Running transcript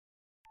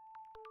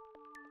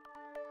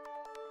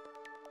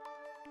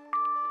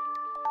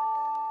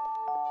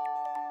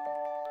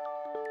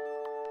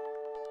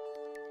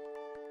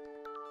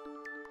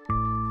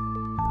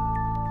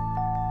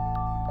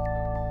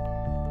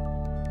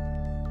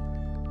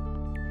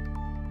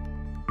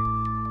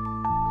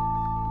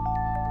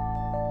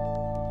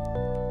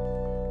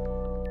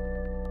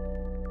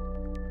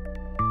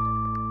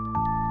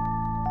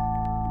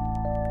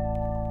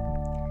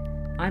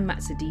I'm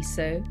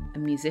Matsadiso, a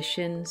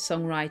musician,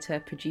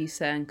 songwriter,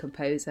 producer and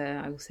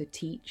composer. I also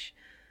teach.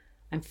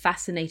 I'm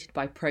fascinated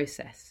by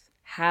process,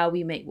 how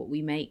we make what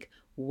we make,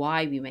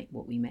 why we make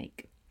what we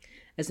make.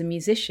 As a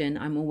musician,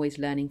 I'm always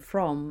learning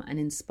from and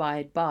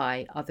inspired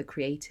by other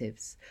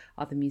creatives,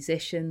 other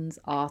musicians,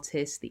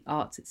 artists, the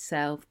arts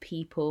itself,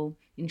 people,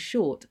 in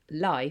short,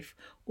 life,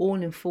 all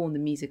inform the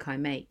music I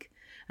make.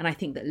 And I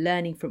think that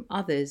learning from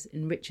others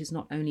enriches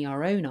not only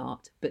our own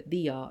art, but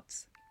the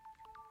arts.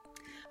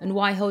 And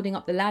why holding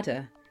up the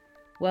ladder?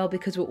 Well,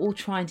 because we're all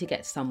trying to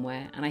get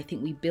somewhere, and I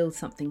think we build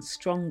something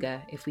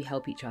stronger if we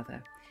help each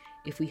other,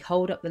 if we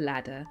hold up the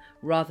ladder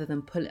rather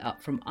than pull it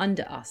up from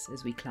under us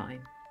as we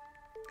climb.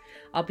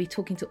 I'll be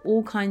talking to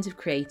all kinds of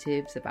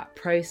creatives about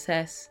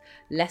process,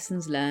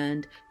 lessons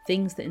learned,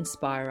 things that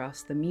inspire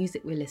us, the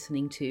music we're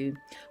listening to,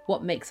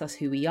 what makes us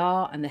who we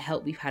are, and the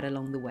help we've had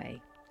along the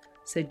way.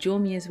 So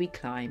join me as we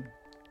climb,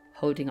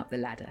 holding up the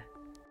ladder.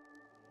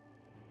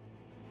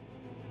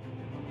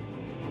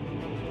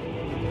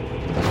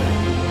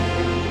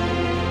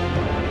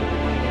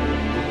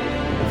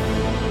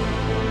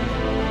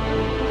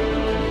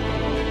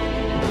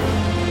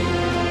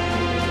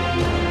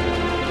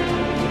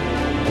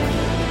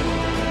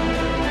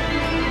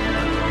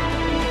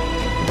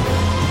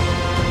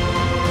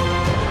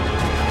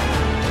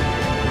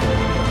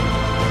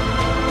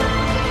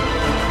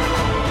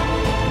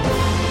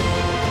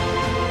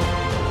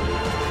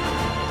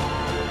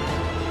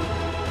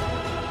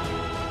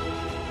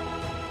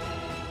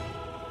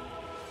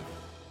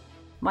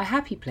 My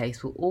happy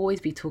place will always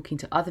be talking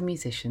to other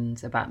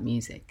musicians about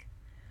music.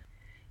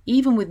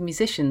 Even with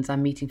musicians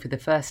I'm meeting for the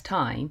first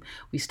time,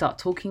 we start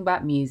talking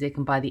about music,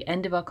 and by the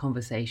end of our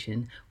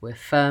conversation, we're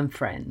firm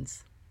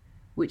friends.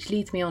 Which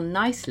leads me on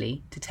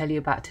nicely to tell you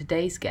about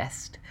today's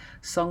guest,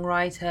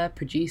 songwriter,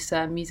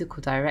 producer,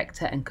 musical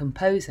director and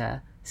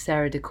composer,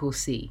 Sarah De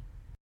Courcy.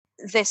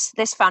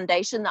 This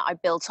foundation that I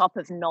built up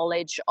of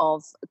knowledge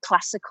of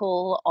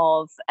classical,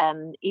 of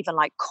even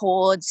like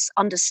chords,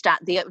 understand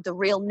the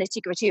real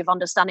nitty-gritty of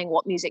understanding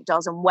what music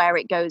does and where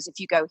it goes. If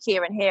you go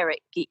here and here,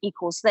 it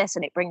equals this,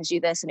 and it brings you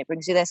this, and it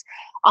brings you this.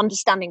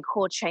 Understanding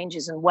chord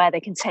changes and where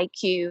they can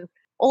take you,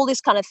 all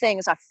these kind of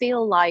things. I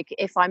feel like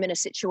if I'm in a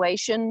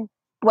situation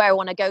where I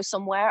want to go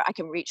somewhere, I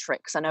can reach for it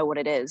because I know what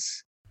it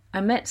is. I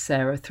met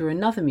Sarah through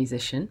another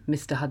musician,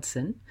 Mr.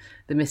 Hudson,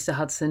 the Mr.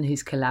 Hudson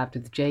who's collabed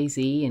with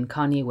Jay-Z and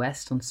Kanye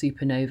West on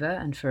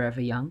Supernova and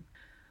Forever Young.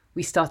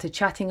 We started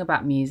chatting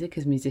about music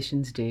as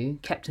musicians do,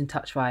 kept in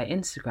touch via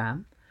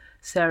Instagram.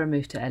 Sarah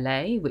moved to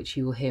LA, which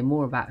you will hear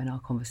more about in our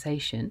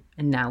conversation,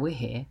 and now we're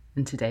here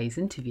in today's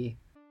interview.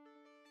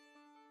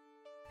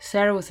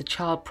 Sarah was a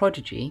child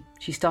prodigy.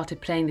 She started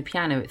playing the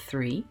piano at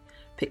 3,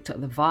 picked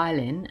up the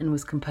violin and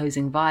was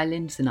composing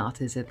violin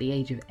sonatas at the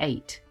age of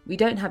 8. We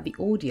don't have the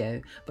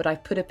audio, but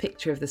I've put a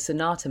picture of the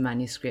sonata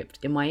manuscript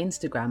in my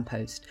Instagram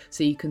post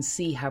so you can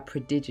see how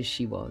prodigious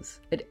she was.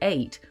 At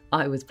 8,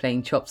 I was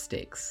playing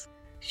chopsticks.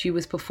 She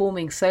was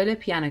performing solo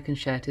piano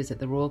concertos at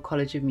the Royal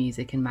College of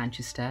Music in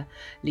Manchester,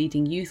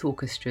 leading youth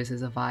orchestras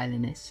as a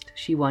violinist.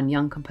 She won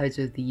Young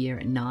Composer of the Year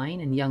at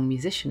 9 and Young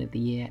Musician of the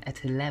Year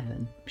at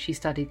 11. She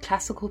studied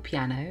classical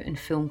piano and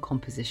film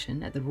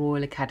composition at the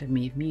Royal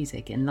Academy of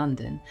Music in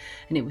London,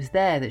 and it was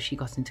there that she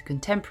got into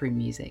contemporary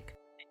music.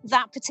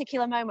 That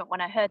particular moment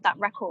when I heard that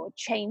record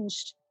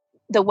changed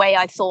the way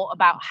I thought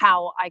about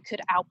how I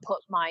could output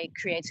my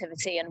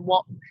creativity and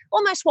what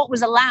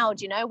was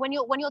allowed. You know, when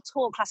you're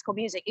taught classical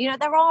music, you know,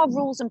 there are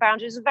rules and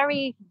boundaries. It's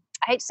very,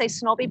 I hate to say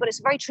snobby, but it's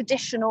a very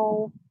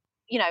traditional,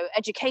 you know,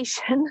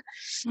 education.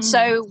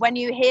 So when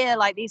you hear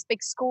like these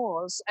big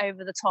scores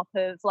over the top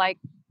of like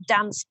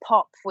dance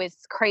pop with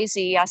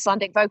crazy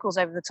Icelandic vocals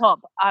over the top,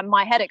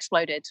 my head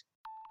exploded.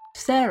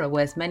 Sarah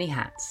wears many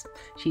hats.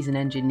 She's an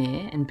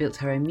engineer and built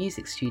her own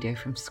music studio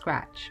from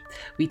scratch.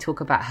 We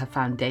talk about her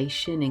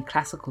foundation in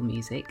classical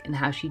music and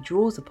how she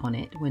draws upon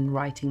it when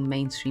writing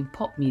mainstream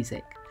pop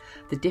music,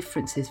 the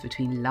differences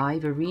between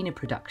live arena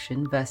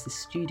production versus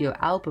studio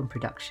album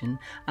production,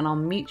 and our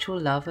mutual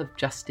love of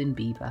Justin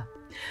Bieber.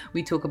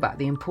 We talk about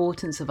the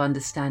importance of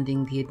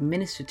understanding the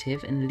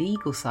administrative and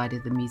legal side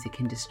of the music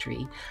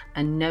industry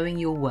and knowing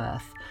your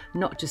worth,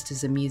 not just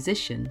as a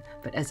musician,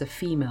 but as a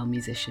female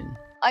musician.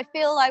 I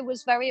feel I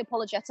was very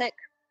apologetic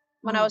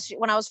when I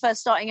was first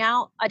starting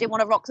out. I didn't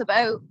want to rock the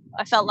boat.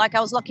 I felt like I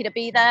was lucky to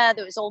be there.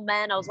 There was all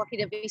men. I was lucky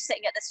to be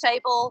sitting at this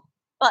table.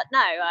 But no,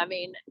 I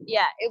mean,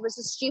 yeah, it was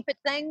a stupid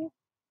thing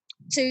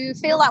to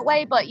feel that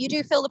way. But you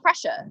do feel the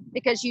pressure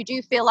because you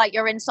do feel like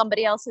you're in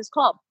somebody else's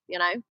club, you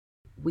know?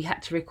 We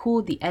had to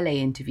record the LA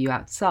interview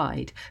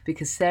outside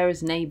because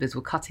Sarah's neighbours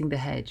were cutting the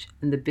hedge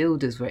and the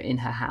builders were in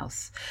her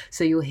house.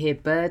 So you'll hear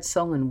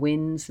birdsong and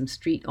wind, some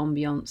street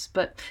ambience,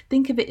 but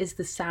think of it as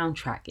the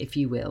soundtrack, if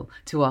you will,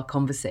 to our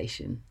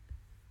conversation.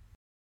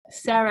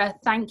 Sarah,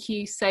 thank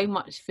you so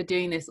much for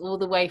doing this all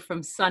the way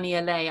from sunny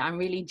LA. I'm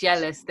really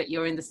jealous that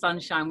you're in the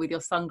sunshine with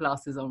your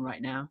sunglasses on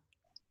right now.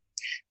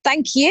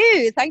 Thank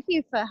you. Thank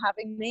you for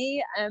having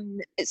me.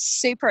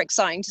 It's super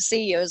exciting to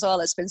see you as well.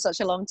 It's been such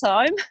a long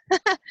time.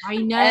 I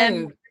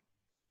know.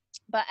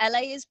 But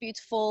LA is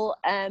beautiful.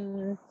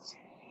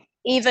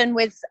 Even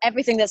with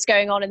everything that's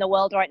going on in the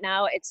world right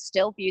now, it's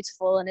still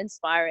beautiful and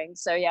inspiring.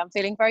 So yeah, I'm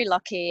feeling very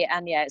lucky,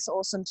 and yeah, it's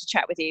awesome to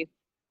chat with you.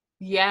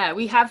 Yeah,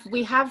 we have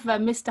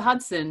Mr.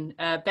 Hudson,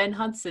 Ben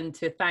Hudson,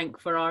 to thank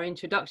for our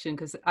introduction,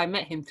 because I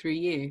met him through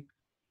you.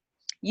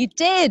 You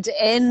did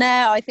in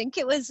I think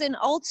it was in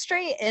Old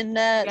Street in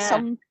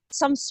Yeah.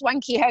 some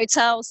swanky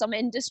hotel, some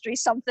industry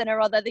something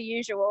or other, the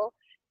usual.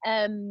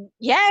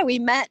 Yeah, we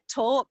met,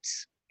 talked,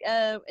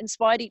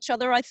 inspired each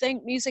other, I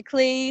think,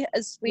 musically,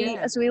 Yeah.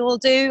 as we all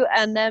do,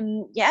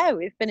 and yeah,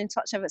 we've been in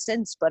touch ever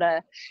since.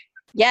 But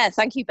yeah,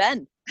 thank you,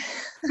 Ben.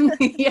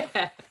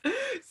 Yeah.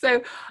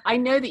 So I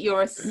know that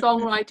you're a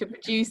songwriter,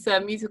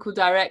 producer, musical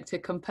director,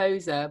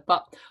 composer,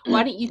 but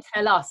why don't you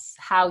tell us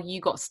how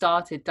you got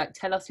started? Like,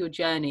 tell us your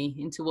journey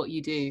into what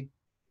you do.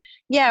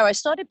 Yeah, I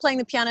started playing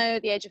the piano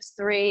at the age of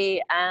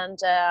 3, and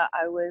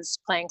I was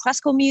playing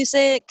classical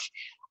music,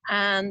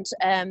 and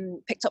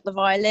picked up the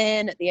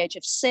violin at the age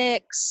of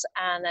 6,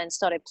 and then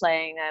started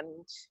playing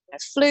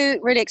flute,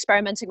 really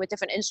experimenting with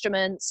different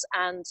instruments.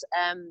 And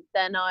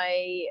then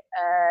I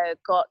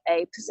got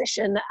a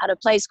position at a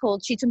place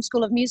called Cheetham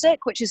School of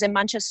Music, which is in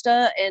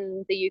Manchester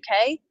in the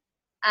UK.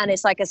 And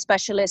it's like a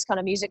specialist kind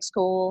of music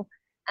school.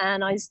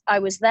 And I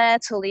was there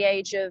till the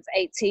age of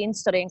 18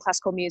 studying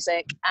classical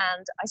music.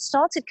 And I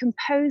started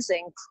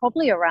composing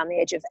probably around the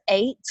age of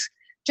 8,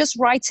 just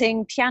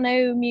writing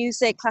piano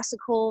music,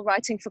 classical,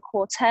 writing for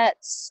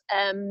quartets.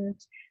 And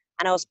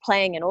I was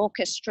playing in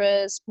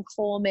orchestras,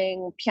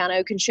 performing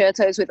piano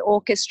concertos with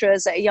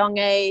orchestras at a young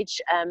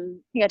age. I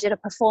did a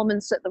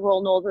performance at the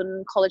Royal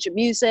Northern College of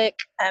Music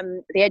at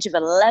the age of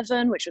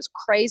 11, which was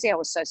crazy. I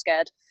was so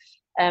scared.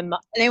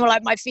 They were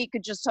like, my feet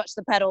could just touch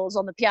the pedals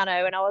on the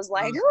piano, and I was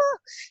like,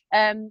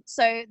 ah.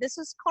 So this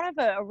was kind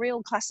of a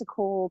real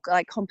classical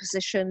like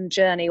composition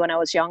journey when I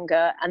was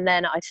younger. And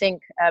then I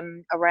think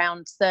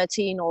around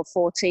 13 or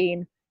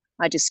 14,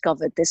 I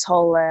discovered this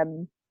whole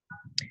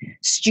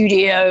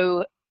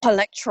studio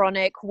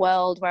electronic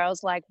world where I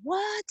was like,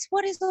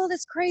 what is all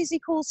this crazy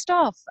cool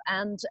stuff?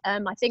 And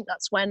I think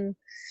that's when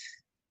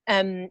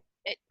it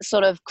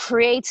sort of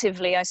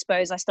creatively, I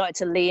suppose, I started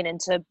to lean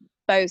into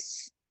both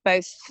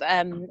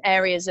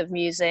areas of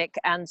music,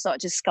 and sort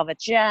of discovered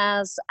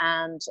jazz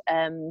and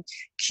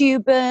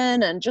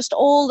Cuban, and just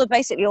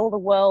basically all the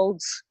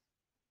world's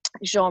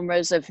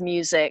genres of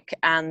music.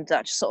 And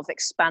that just sort of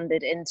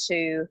expanded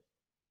into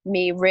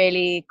me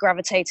really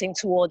gravitating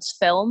towards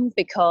film,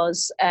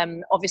 because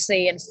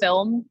obviously in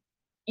film,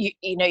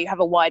 you know, you have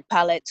a wide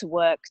palette to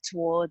work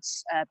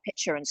towards,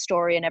 picture and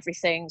story and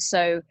everything.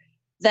 So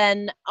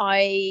then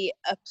I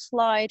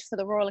applied for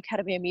the Royal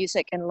Academy of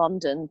Music in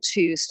London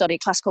to study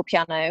classical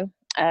piano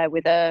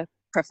with a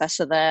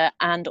professor there,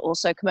 and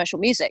also commercial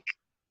music.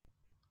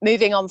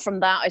 Moving on from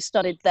that, I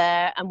studied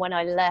there, and when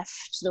I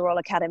left the Royal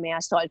Academy, I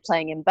started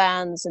playing in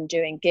bands and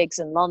doing gigs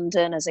in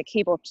London as a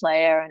keyboard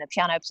player and a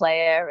piano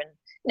player, and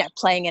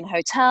playing in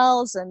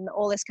hotels and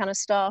all this kind of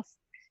stuff.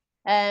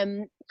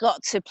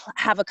 Got to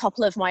have a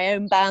couple of my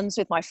own bands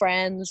with my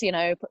friends,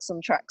 put some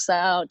tracks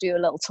out, do a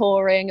little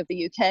touring of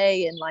the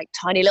UK in like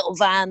tiny little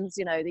vans,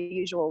 the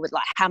usual, with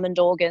like Hammond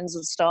organs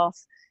and stuff.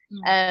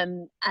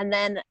 And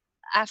then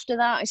after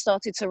that, I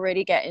started to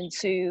really get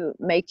into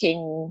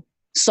making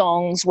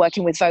songs,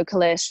 working with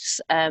vocalists.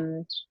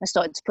 I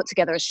started to put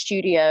together a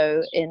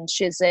studio in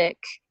Chiswick.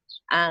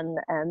 And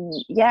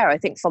yeah, I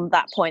think from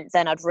that point,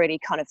 then I'd really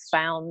kind of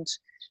found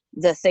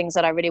the things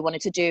that I really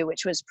wanted to do,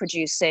 which was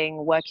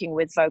producing, working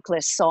with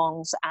vocalist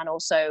songs, and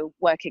also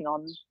working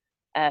on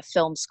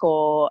film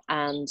score,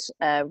 and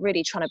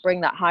really trying to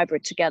bring that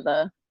hybrid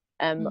together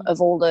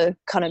of all the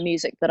kind of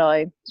music that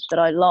I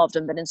loved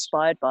and been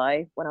inspired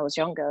by when I was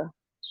younger.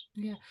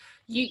 Yeah,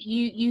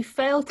 you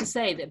failed to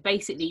say that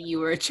basically you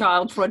were a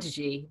child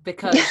prodigy,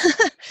 because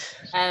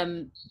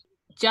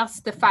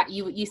just the fact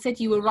you said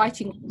you were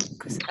writing,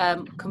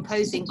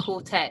 composing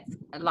quartet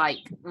like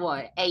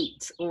what,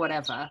 8 or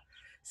whatever.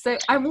 So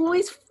I'm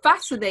always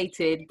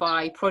fascinated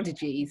by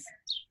prodigies,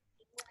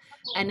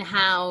 and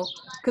how,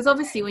 because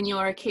obviously when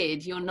you're a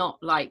kid, you're not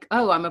like,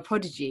 oh, I'm a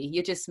prodigy.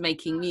 You're just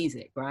making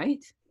music,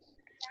 right?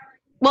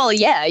 Well,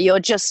 yeah,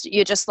 you're just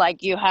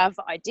like, you have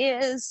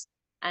ideas,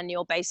 and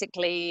you're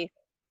basically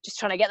just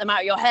trying to get them out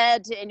of your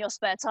head in your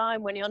spare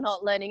time when you're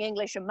not learning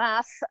English and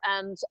math.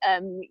 And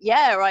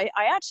yeah,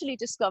 I actually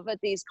discovered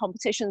these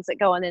competitions that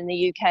go on in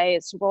the UK.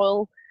 It's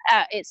Royal,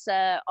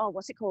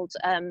 what's it called?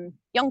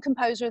 Young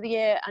Composer of the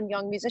Year and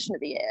Young Musician of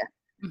the Year.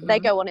 Mm-hmm. They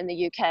go on in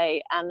the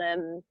UK,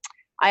 and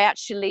I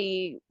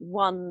actually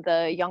won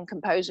the Young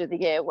Composer of the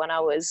Year when I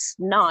was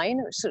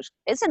 9, which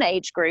is an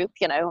age group,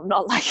 I'm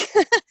not like,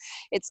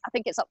 I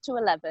think it's up to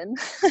 11.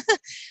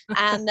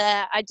 And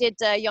I did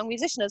Young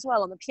Musician as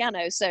well on the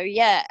piano. So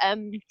yeah,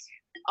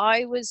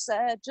 I was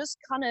just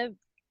kind of,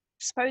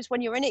 suppose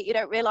when you're in it, you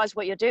don't realize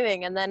what you're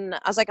doing. And then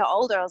as I got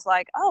older, I was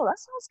like, oh, that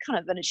sounds kind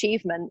of an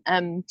achievement.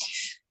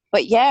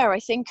 But yeah, I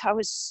think I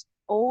was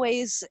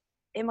always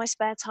in my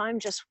spare time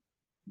just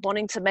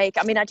wanting to make,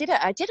 I mean, I did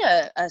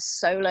a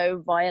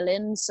solo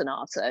violin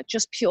sonata,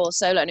 just pure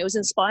solo, and it was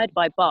inspired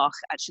by Bach,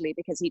 actually,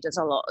 because he does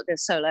a lot of the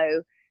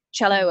solo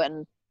cello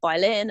and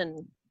violin.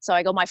 And so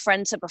I got my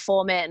friend to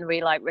perform it, and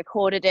we like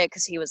recorded it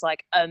because he was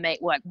like, oh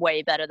mate, work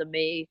way better than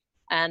me.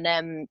 And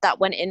that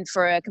went in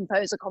for a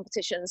composer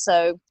competition.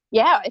 So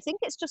yeah, I think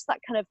it's just that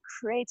kind of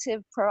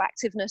creative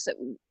proactiveness that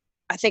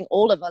I think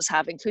all of us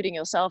have, including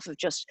yourself, of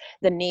just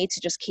the need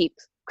to just keep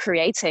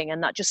creating.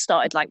 And that just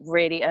started like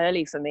really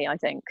early for me, I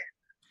think.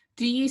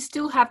 Do you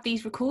still have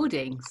these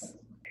recordings?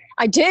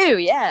 I do,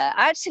 yeah.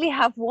 I actually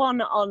have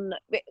one on,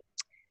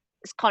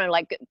 it's kind of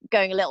like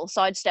going a little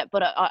sidestep,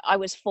 but I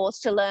was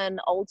forced to learn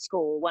old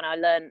school when I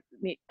learned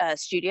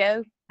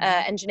studio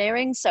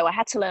engineering. So I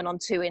had to learn on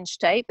 2-inch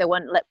tape. They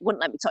wouldn't let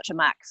me touch a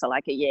Mac for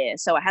like a year.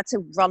 So I had to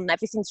run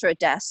everything through a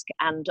desk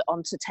and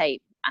onto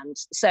tape. And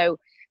so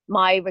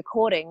my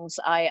recordings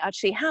I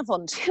actually have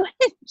on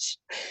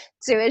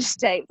 2-inch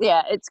tape.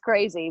 Yeah, it's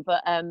crazy.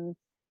 But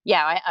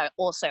yeah, I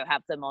also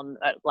have them on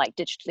like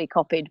digitally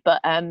copied.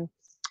 But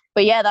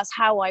yeah, that's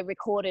how I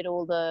recorded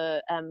all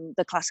the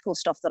classical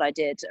stuff that I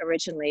did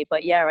originally.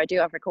 But yeah, I do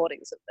have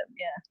recordings of them.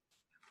 Yeah.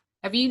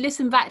 Have you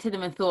listened back to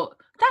them and thought,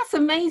 that's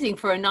amazing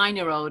for a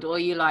 9-year-old? Or are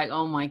you like,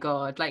 oh my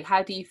God, like,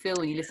 how do you feel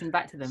when you listen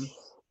back to them?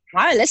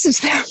 I listen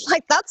to them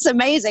like, that's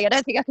amazing. I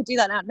don't think I could do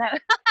that now. No,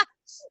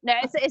 no,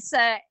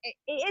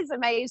 it is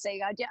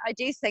amazing. I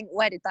do think,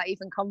 where did that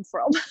even come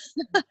from?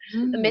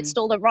 Amidst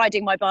all the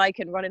riding my bike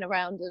and running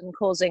around and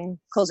causing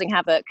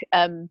havoc.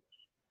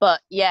 But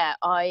yeah,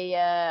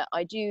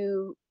 I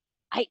do.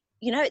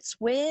 It's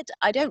weird.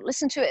 I don't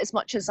listen to it as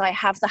much as I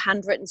have the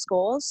handwritten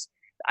scores.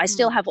 I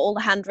still have all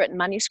the handwritten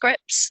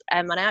manuscripts,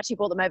 and I actually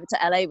brought them over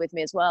to LA with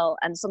me as well.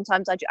 And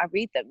sometimes I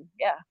read them.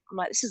 Yeah, I'm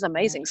like, this is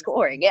amazing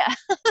scoring. Yeah,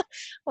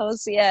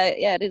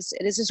 it is.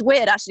 It is just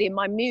weird actually.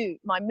 My move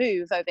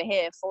over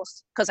here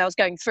forced, because I was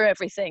going through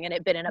everything and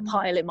it'd been in a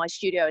pile in my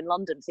studio in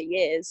London for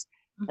years,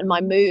 and my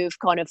move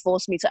kind of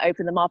forced me to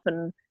open them up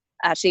and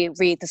actually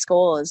read the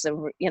scores,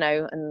 and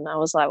and I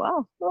was like,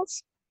 wow,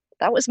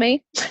 that was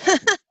me.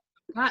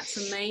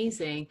 That's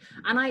amazing.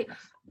 And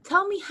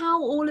tell me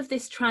how all of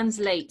this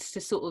translates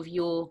to sort of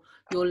your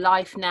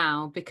life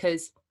now,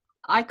 because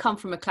I come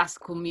from a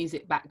classical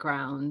music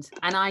background,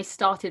 and I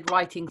started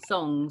writing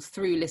songs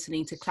through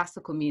listening to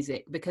classical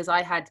music, because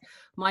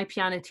my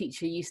piano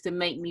teacher used to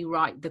make me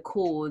write the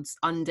chords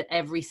under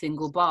every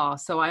single bar,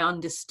 so I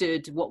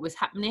understood what was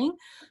happening.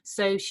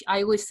 So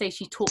I always say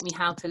she taught me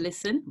how to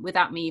listen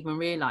without me even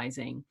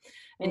realizing.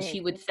 And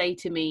she would say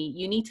to me,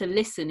 you need to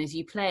listen as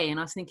you play. And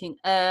I was thinking,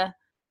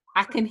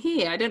 I can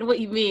hear. I don't know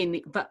what you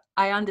mean, but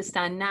I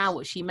understand now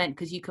what she meant,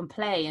 because you can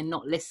play and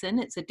not listen.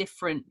 It's a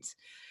different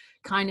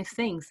kind of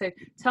thing. So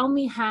tell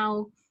me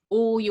how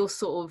all your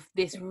sort of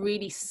this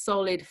really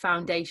solid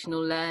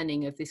foundational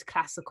learning of this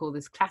classical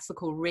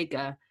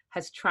rigor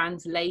has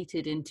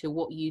translated into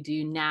what you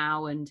do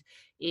now, and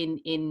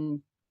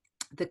in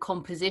the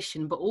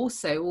composition, but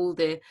also all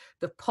the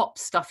pop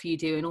stuff you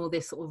do and all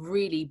this sort of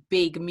really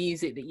big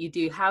music that you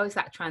do. How is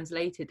that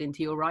translated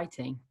into your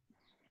writing?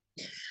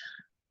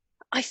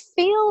 I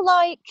feel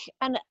like,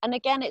 and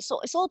again, it's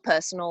all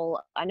personal.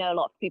 I know a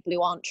lot of people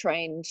who aren't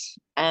trained,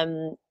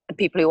 and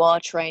people who are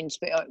trained,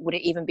 would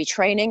it even be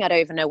training? I don't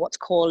even know what to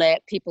call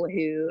it. People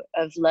who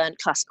have learned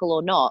classical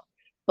or not.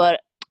 But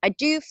I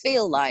do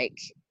feel like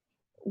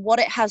what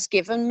it has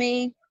given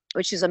me,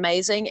 which is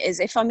amazing,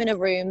 is if I'm in a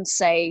room,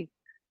 say,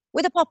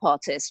 with a pop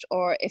artist,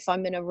 or if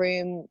I'm in a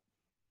room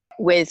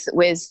with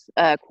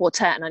a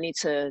quartet and I need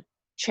to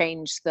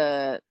change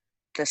the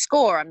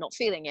score, I'm not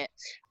feeling it.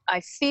 I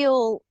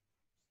feel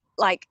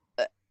like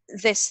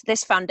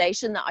this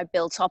foundation that I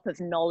built up of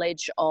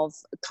knowledge of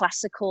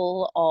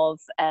classical, of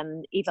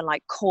even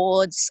like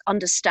chords,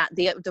 understand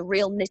the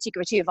real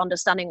nitty-gritty of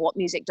understanding what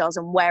music does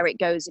and where it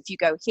goes. If you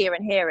go here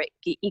and here, it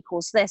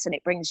equals this, and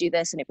it brings you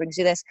this, and it brings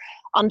you this.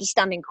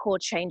 Understanding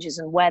chord changes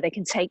and where they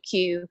can take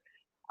you,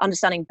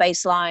 understanding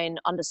bass line,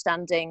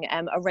 understanding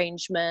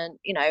arrangement,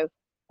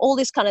 all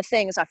these kind of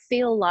things. I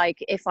feel like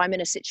if I'm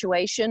in a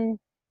situation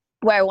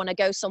where I want to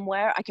go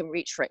somewhere, I can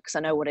reach for it because I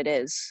know what it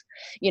is,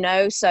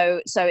 so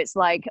it's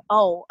like,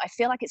 oh, I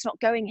feel like it's not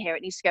going here,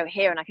 it needs to go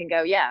here, and I can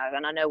go, yeah,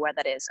 and I know where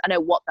that is, I know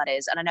what that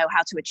is, and I know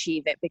how to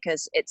achieve it,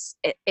 because it's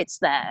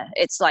there.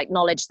 It's like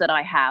knowledge that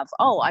I have.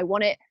 Oh, I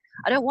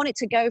don't want it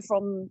to go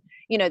from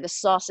the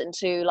sus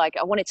into, like,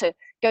 I want it to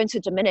go into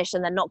diminished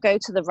and then not go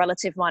to the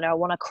relative minor. I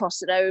want to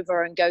cross it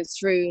over and go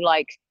through,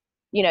 like,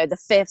 the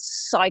fifth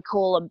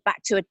cycle and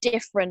back to a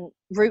different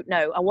root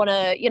note. I want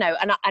to,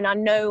 and I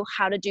know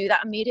how to do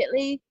that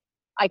immediately.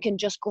 I can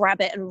just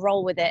grab it and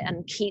roll with it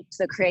and keep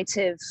the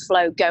creative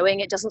flow going.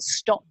 It doesn't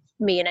stop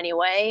me in any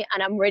way.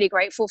 And I'm really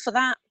grateful for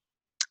that.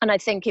 And I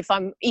think if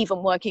I'm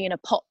even working in a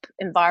pop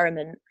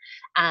environment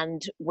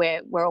and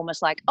we're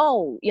almost like,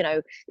 oh,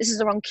 this is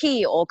the wrong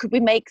key, or could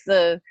we make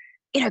the,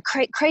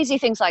 crazy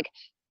things like,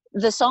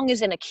 the song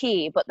is in a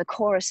key, but the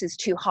chorus is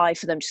too high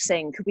for them to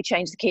sing. Could we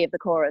change the key of the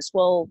chorus?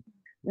 Well,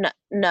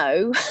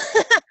 no.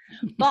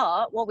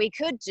 But what we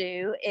could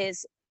do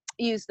is,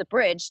 use the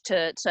bridge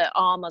to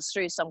arm us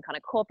through some kind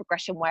of chord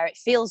progression where it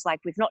feels like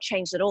we've not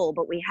changed at all,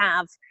 but we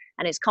have,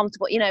 and it's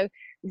comfortable. You know,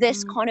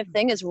 this kind of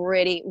thing has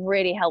really,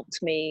 really helped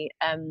me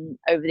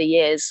over the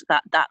years.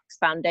 That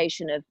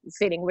foundation of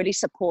feeling really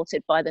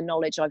supported by the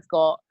knowledge I've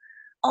got.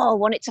 Oh, I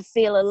want it to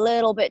feel a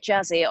little bit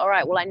jazzy. All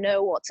right, well, I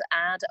know what to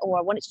add. Or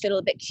I want it to feel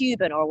a bit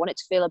Cuban, or I want it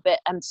to feel a bit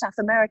South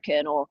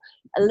American, or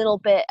a little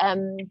bit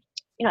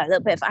you know, a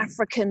little bit of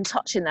African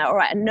touch in there. All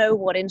right, I know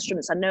what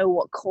instruments, I know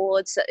what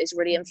chords that is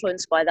really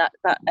influenced by that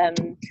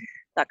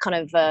kind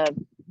of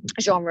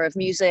genre of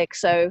music.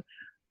 So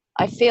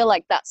I feel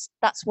like that's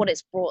what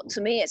it's brought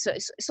to me.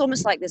 It's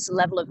almost like this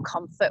level of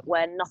comfort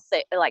where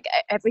nothing, like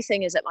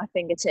everything is at my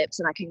fingertips,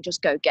 and I can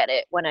just go get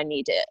it when I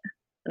need it.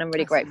 And I'm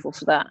really grateful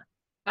for that.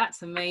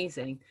 That's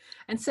amazing.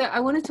 And so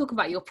I want to talk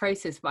about your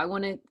process, but I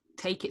want to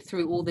take it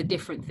through all the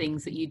different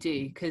things that you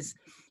do, because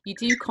you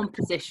do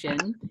composition,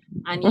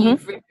 and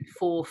you've written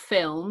for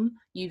film.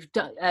 You've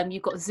done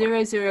you've got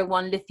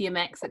 001 Lithium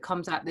X that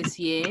comes out this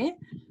year.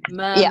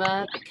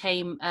 Murmur that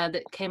came out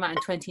in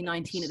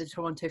 2019 at the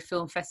Toronto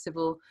Film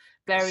Festival.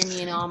 Bury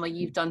Me in Armour.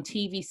 You've done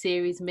TV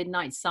series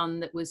Midnight Sun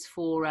that was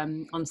for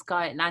on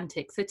Sky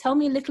Atlantic. So tell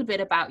me a little bit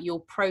about your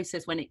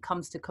process when it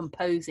comes to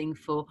composing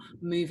for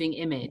moving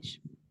image.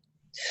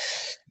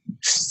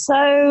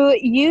 So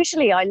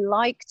usually I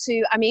like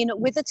to, I mean,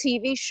 with a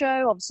TV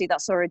show, obviously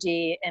that's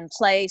already in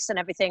place and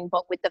everything,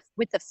 but with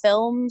the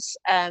films,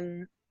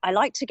 I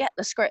like to get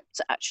the script.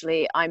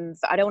 Actually, I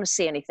don't want to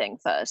see anything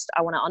first.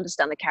 I want to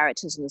understand the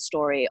characters and the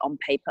story on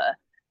paper,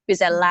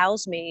 because it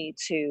allows me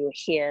to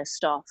hear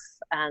stuff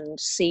and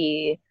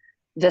see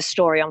the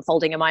story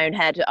unfolding in my own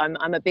head.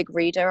 I'm a big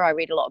reader. I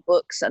read a lot of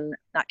books, and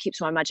that keeps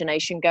my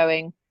imagination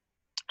going.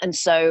 And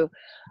so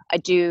I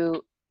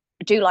do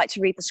like to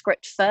read the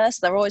script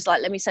first. They're always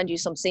like, let me send you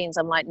some scenes.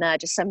 I'm like, no,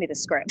 just send me the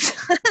script.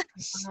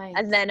 Nice.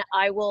 And then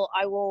I will,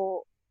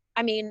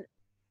 I mean,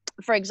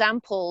 for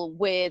example,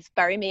 with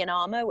Bury Me in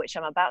Armour, which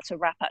I'm about to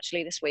wrap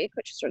actually this week,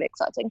 which is really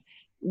exciting.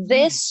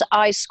 This,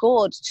 I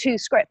scored to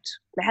script.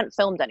 They hadn't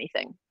filmed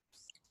anything.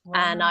 Wow.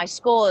 And I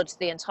scored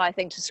the entire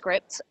thing to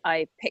script.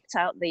 I picked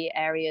out the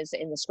areas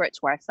in the script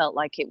where I felt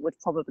like it would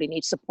probably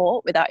need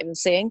support without even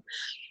seeing.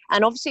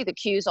 And obviously the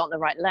cues aren't the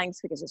right length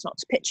because it's not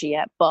to picture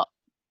yet, but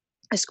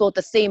I scored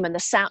the theme and the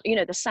sound, you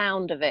know, the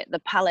sound of it, the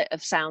palette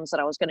of sounds that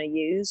I was going to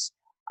use.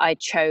 I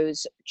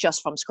chose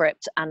just from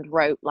script and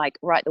wrote like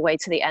right the way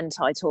to the end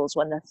titles.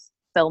 When the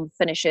film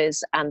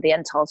finishes and the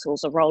end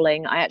titles are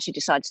rolling, I actually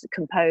decided to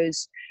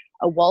compose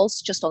a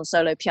waltz just on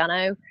solo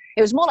piano.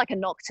 It was more like a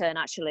nocturne,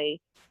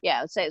 actually. Yeah,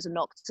 I would say it was a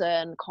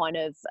nocturne kind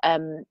of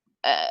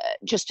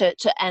just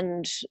to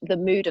end the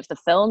mood of the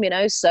film, you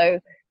know. So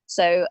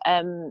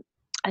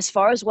as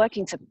far as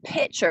working to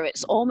picture,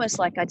 it's almost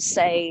like I'd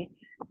say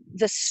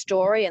the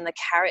story and the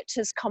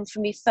characters come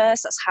for me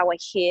first. That's how I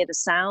hear the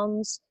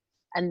sounds.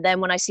 And then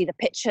when I see the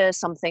picture,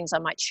 some things I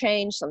might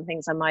change, some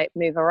things I might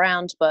move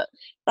around. But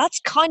that's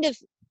kind of,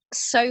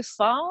 so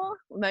far,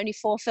 I'm only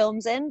 4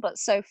 films in, but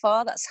so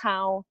far that's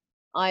how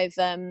I've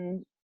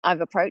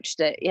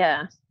approached it.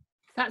 Yeah.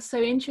 That's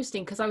so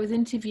interesting, because I was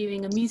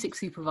interviewing a music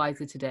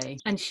supervisor today,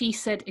 and she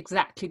said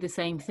exactly the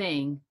same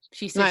thing.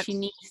 She said she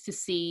needs to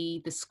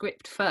see the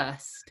script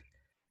first.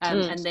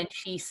 And then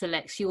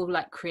she'll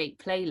like create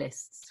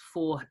playlists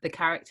for the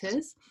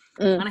characters.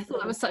 And I thought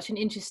that was such an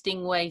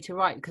interesting way to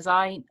write, because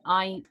I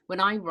when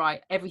I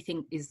write,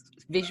 everything is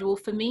visual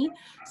for me.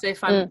 So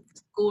if I'm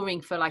scoring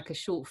for like a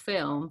short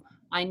film,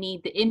 I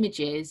need the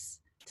images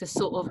to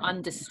sort of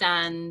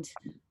understand,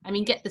 I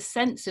mean, get the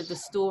sense of the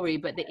story,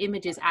 but the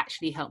images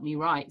actually help me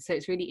write. So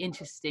it's really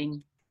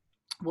interesting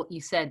what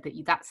you said, that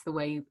that's the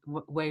way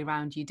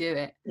around you do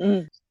it.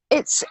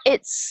 It's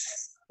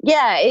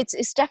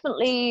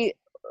definitely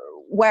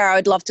where I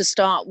would love to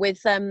start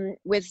with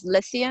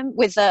Lithium,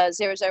 with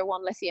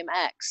 001 Lithium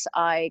X.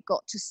 I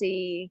got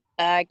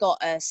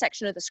a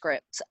section of the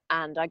script,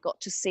 and I got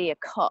to see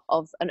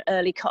an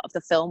early cut of the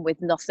film with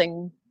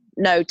nothing,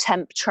 no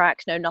temp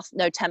track,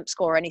 no temp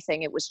score or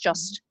anything. It was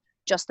just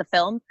the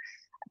film.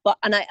 But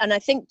I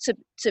think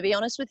to be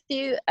honest with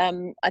you,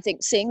 I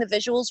think seeing the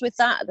visuals with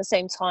that at the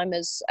same time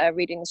as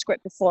reading the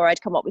script before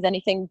I'd come up with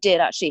anything did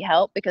actually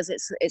help, because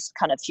it's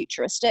kind of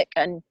futuristic,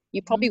 and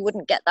you probably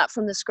wouldn't get that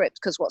from the script,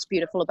 because what's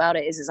beautiful about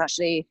it is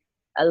actually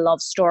a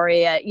love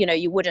story. You know,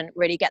 you wouldn't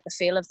really get the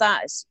feel of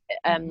that. It's,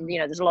 you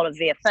know, there's a lot of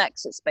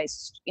VFX. It's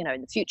based, you know,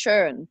 in the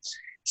future, and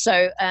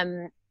so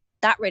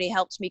that really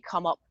helped me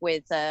come up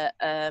with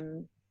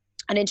an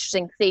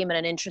interesting theme and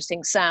an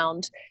interesting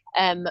sound.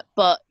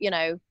 But you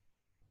know,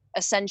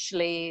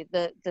 essentially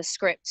the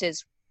script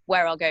is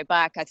where I'll go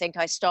back. I think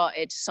I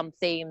started some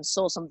themes,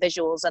 saw some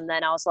visuals, and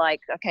then I was like,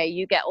 okay,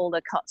 you get all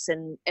the cuts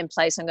in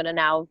place. I'm going to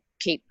now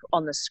keep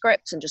on the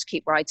script and just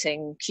keep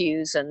writing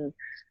cues and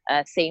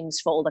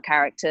themes for all the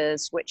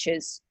characters, which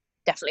is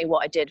definitely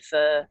what I did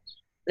for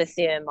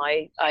Lithium.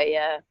 I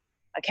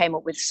came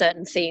up with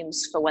certain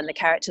themes for when the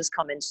characters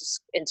come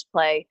into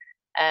play.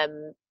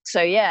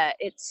 So yeah,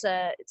 it's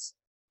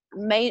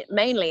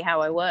mainly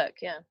how I work.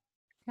 Yeah.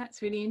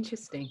 That's really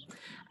interesting.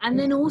 And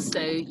then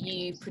also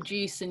you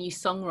produce and you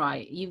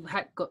songwrite. You've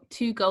got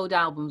 2 gold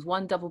albums,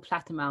 1 double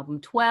platinum album,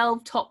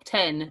 12 top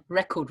 10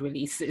 record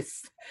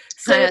releases.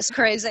 So that's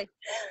crazy.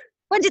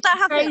 When did that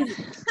happen?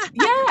 crazy.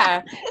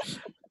 Yeah.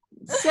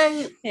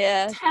 So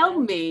Yeah. tell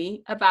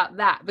me about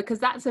that, because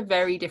that's a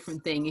very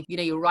different thing. If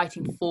you're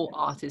writing for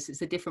artists,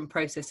 it's a different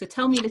process. So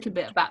tell me a little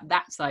bit about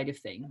that side of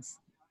things.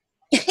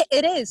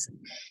 It is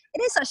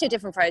actually a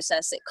different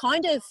process. It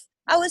kind of,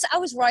 I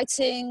was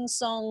writing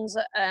songs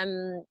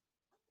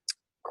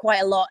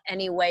quite a lot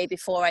anyway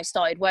before I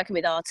started working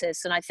with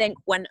artists. And I think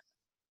when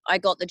I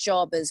got the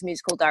job as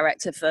musical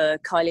director for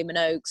Kylie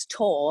Minogue's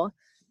tour,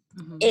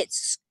 Mm-hmm.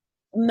 it's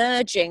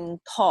merging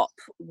pop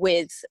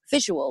with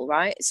visual,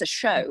 right? It's a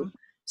show, mm-hmm.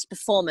 It's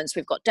performance.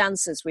 We've got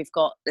dancers. We've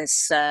got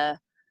this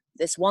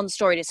one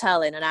story to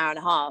tell in an hour and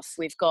a half.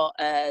 We've got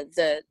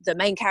the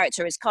main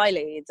character is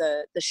Kylie.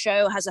 The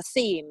show has a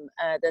theme.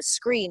 There's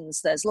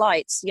screens. There's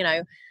lights.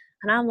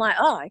 And I'm like,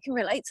 oh, I can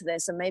relate to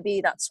this, and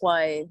maybe that's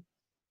why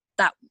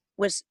that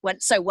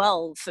went so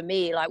well for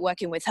me. Like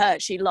working with her,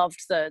 she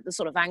loved the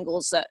sort of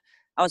angles that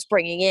I was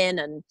bringing in,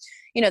 and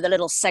the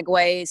little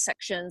segue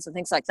sections and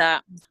things like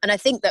that. And I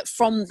think that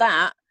from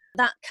that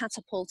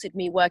catapulted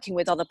me working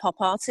with other pop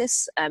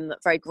artists.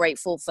 Very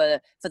grateful for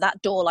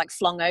that door like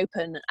flung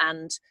open,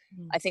 and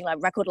I think like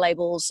record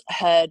labels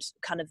heard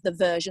kind of the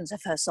versions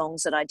of her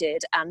songs that I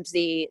did and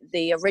the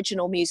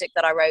original music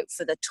that I wrote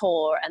for the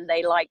tour, and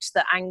they liked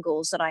the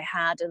angles that I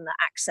had and the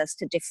access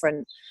to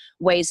different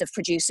ways of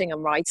producing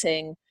and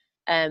writing.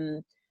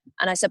 And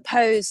I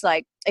suppose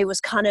like it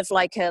was kind of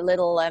like a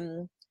little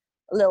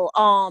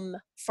arm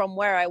from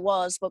where I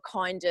was, but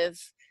kind of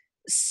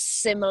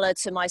similar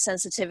to my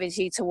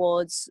sensitivity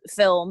towards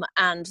film,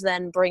 and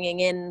then bringing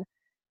in,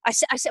 I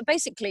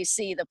basically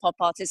see the pop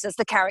artist as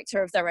the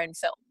character of their own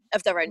film,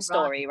 of their own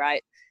story,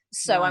 right?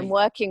 So I'm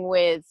working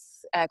with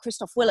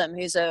Christophe Willem,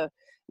 who's a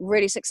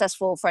really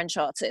successful French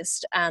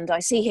artist, and I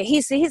see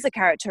he's the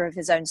character of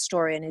his own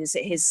story and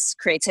his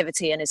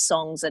creativity and his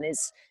songs and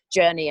his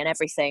journey and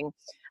everything.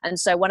 And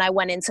so when I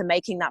went into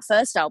making that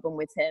first album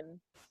with him,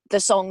 the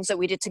songs that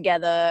we did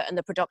together and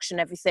the production,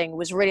 everything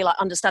was really like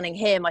understanding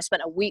him. I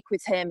spent a week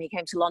with him. He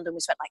came to London. We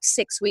spent like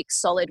 6 weeks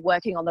solid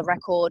working on the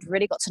record,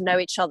 really got to know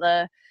each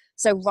other.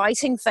 So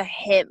writing for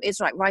him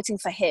is like writing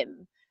for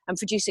him and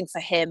producing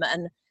for him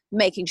and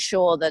making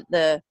sure that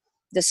the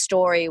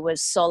story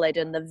was solid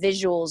and the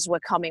visuals were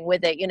coming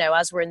with it.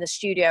 As we're in the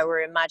studio,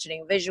 we're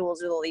imagining visuals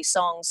with all these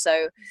songs.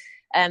 So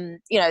then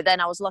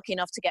I was lucky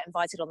enough to get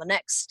invited on the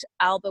next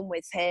album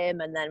with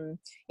him. And then,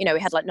 we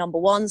had like number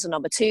ones and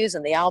number twos,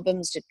 and the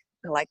albums did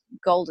like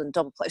gold and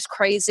double play. It was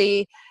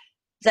crazy.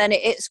 Then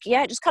it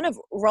just kind of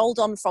rolled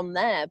on from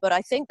there. But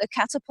I think the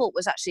catapult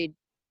was actually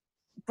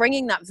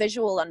bringing that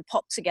visual and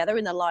pop together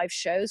in the live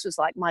shows was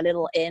like my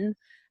little in.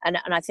 And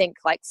I think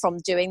like from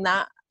doing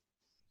that,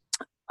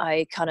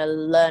 I kind of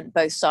learned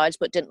both sides,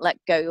 but didn't let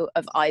go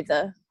of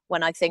either.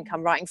 When I think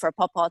I'm writing for a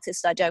pop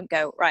artist, I don't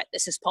go, right,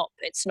 this is pop,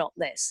 it's not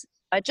this.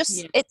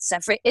 It's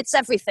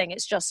everything.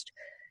 It's just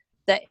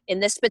that in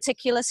this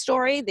particular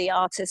story, the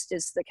artist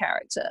is the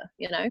character,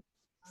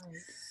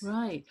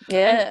 Right.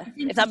 Yeah,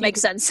 if that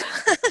makes sense.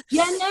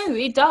 Yeah, no,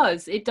 it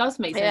does. It does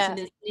make sense. And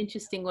it's an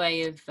interesting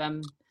way of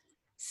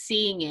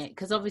seeing it,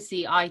 because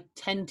obviously I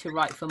tend to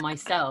write for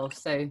myself.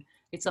 So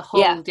it's a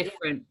whole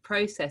different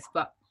process.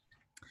 But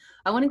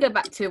I want to go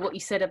back to what you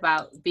said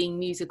about being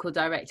musical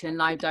director and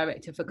live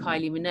director for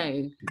Kylie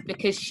Minogue,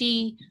 because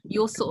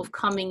you're sort of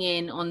coming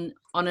in on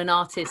an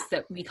artist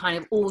that we kind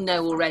of all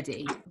know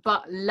already,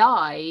 but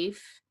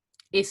live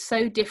is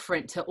so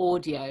different to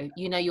audio.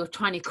 You're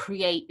trying to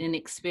create an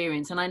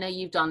experience. And I know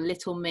you've done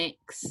Little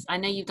Mix. I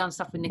know you've done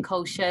stuff with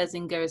Nicole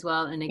Scherzinger as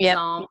well, an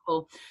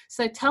example. Yep.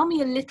 So tell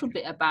me a little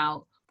bit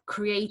about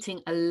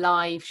creating a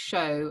live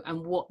show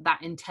and what that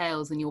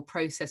entails in your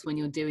process when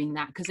you're doing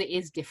that, because it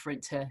is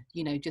different to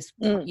just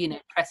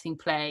pressing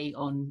play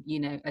on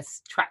a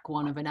track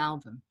one of an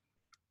album.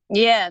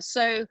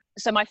 So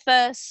my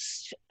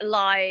first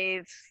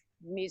live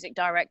music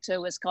director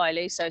was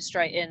Kylie, so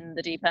straight in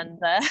the deep end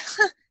there.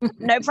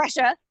 No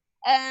pressure.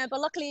 But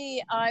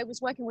luckily I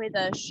was working with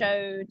a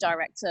show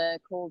director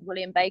called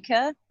William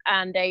Baker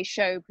and a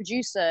show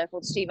producer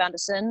called Steve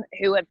Anderson,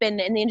 who had been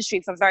in the industry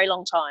for a very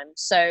long time.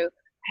 So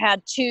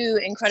had two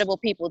incredible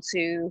people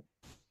to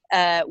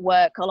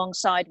work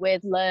alongside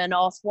with, learn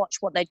off, watch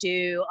what they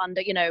do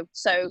under,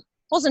 so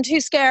wasn't too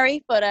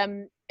scary, but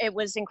it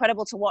was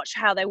incredible to watch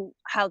how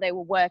they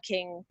were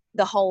working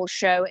the whole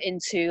show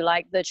into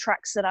like the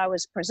tracks that I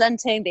was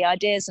presenting, the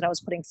ideas that I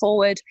was putting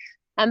forward.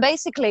 And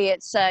basically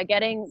it's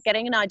getting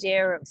an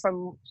idea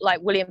from,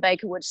 like William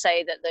Baker would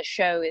say, that the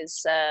show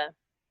is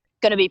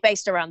going to be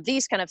based around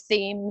these kind of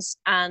themes,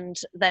 and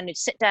then you'd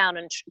sit down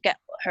and get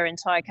her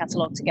entire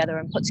catalogue together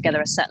and put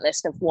together a set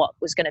list of what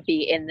was going to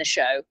be in the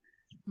show.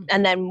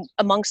 And then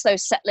amongst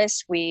those set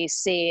lists, we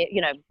see,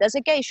 there's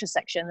a geisha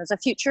section, there's a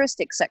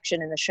futuristic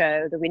section in the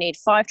show, that we need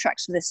 5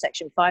 tracks for this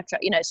section, 5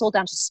 tracks, it's all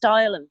down to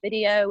style and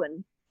video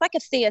and like a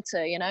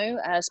theater, you know,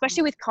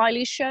 especially with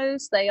Kylie's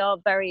shows. They are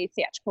very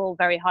theatrical,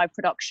 very high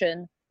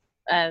production.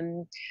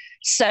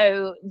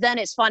 So then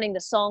it's finding the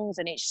songs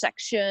in each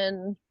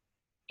section.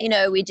 You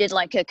know, we did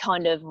like a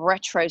kind of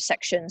retro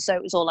section, so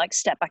it was all like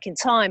Step Back in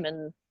Time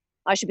and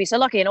I Should Be So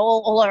Lucky and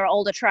all our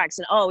older tracks.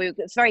 And we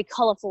got very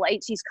colorful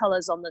 80s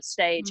colors on the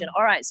stage. And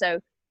all right, so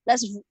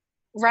let's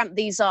ramp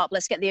these up.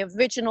 Let's get the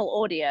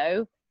original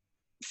audio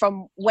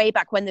from way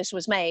back when this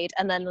was made,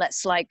 and then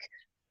let's like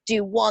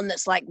do one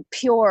that's like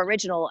pure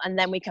original, and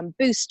then we can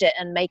boost it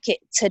and make it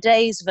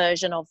today's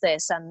version of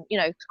this, and you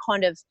know,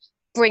 kind of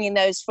bringing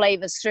those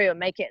flavors through and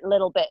make it a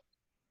little bit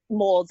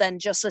more than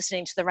just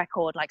listening to the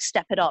record. Like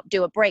step it up,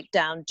 do a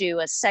breakdown, do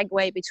a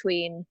segue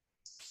between,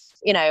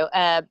 you know,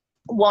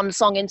 one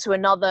song into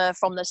another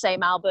from the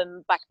same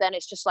album. Back then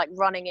it's just like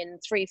running in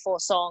 3-4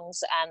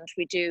 songs, and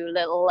we do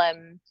little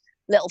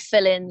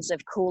fill-ins of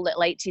cool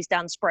little 80s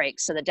dance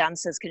breaks so the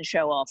dancers can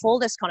show off, all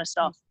this kind of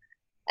stuff.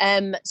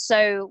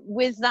 So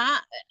with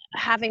that,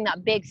 having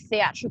that big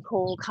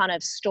theatrical kind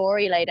of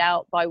story laid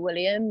out by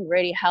William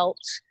really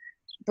helped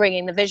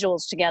bringing the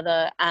visuals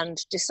together and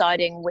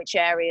deciding which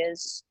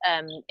areas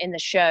in the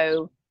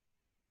show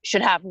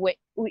should have which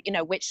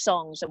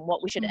songs and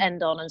what we should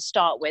end on and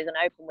start with and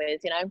open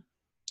with, you know.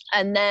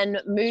 And then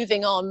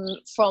moving on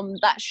from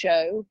that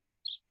show,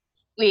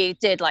 we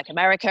did like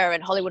America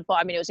and Hollywood, but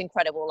I mean, it was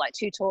incredible. Like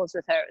 2 tours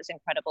with her, it was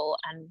incredible.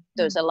 And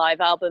there was a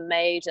live album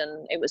made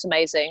and it was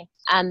amazing.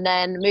 And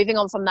then moving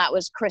on from that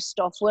was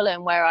Christoph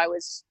Willem, where I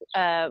was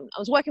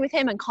working with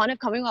him and kind of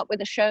coming up with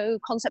a show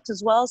concept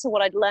as well. So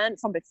what I'd learned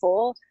from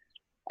before,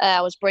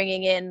 I was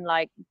bringing in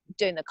like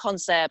doing the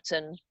concept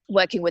and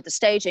working with the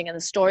staging and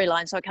the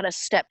storyline. So I kind of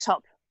stepped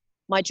up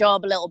my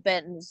job a little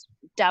bit and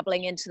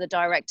dabbling into the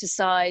director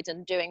side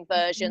and doing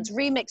versions,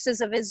 remixes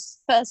of his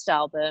first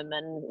album,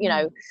 and you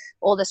know,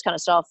 all this kind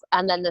of stuff.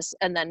 And then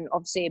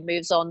obviously it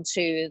moves on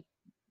to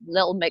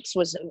Little Mix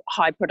was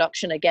high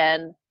production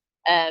again.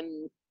 A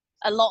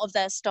lot of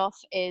their stuff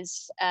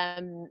is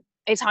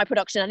high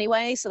production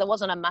anyway, so there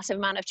wasn't a massive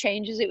amount of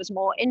changes. It was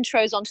more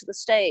intros onto the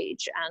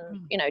stage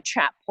and you know,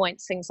 chat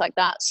points, things like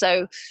that.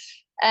 So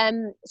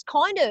it's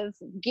kind of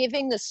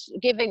giving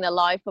the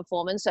live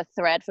performance a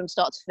thread from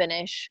start to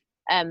finish,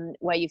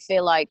 where you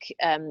feel like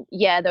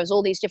there's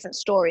all these different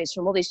stories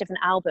from all these different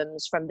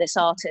albums from this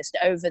artist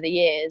over the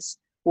years.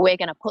 We're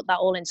going to put that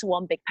all into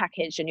one big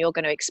package, and you're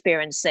going to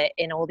experience it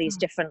in all these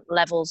different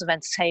levels of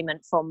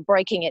entertainment, from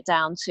breaking it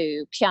down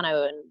to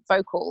piano and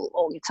vocal,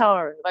 or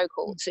guitar and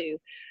vocal, to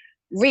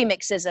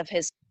remixes of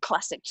his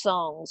classic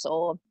songs,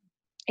 or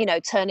you know,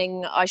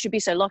 turning I Should Be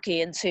So Lucky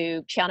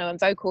into piano and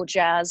vocal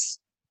jazz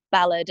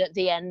ballad at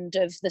the end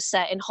of the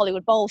set in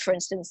Hollywood Bowl, for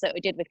instance, that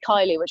we did with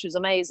Kylie, which was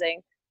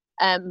amazing.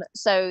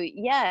 So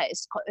yeah,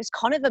 it's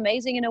kind of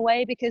amazing in a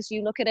way, because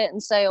you look at it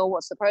and say, oh,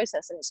 what's the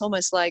process? And it's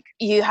almost like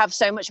you have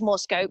so much more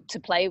scope to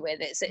play with.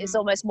 It's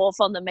almost more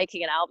fun than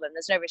making an album.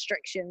 There's no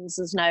restrictions.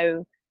 There's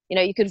no, you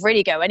know, you could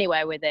really go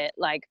anywhere with it.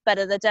 Like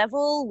Better the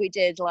Devil, we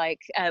did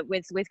like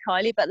with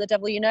Kylie, Better the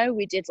Devil, you know,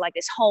 we did like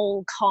this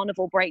whole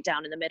carnival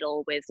breakdown in the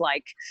middle with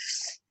like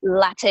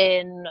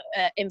Latin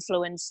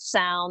influenced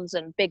sounds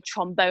and big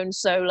trombone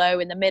solo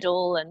in the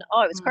middle. And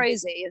it was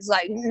crazy. It's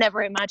like,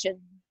 never imagined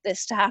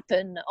this to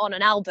happen on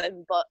an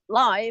album, but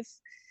live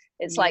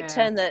it's like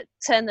turn the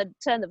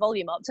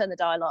volume up, turn the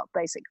dial up,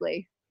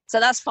 basically. So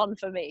that's fun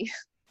for me.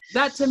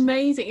 That's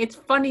amazing. It's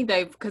funny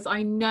though, because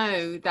I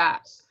know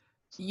that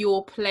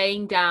you're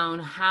playing down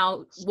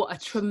what a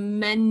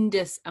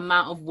tremendous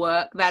amount of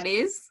work that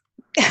is.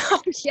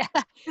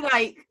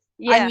 I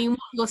mean, what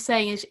you're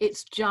saying is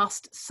it's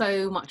just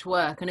so much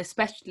work, and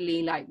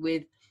especially like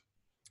with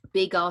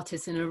big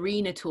artists and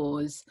arena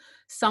tours,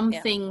 some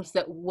things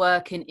that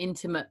work in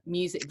intimate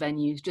music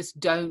venues just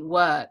don't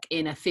work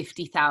in a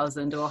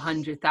 50,000 or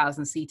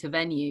 100,000 seater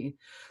venue.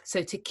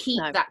 So to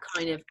keep that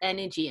kind of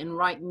energy and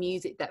write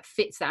music that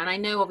fits that, and I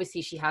know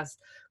obviously she has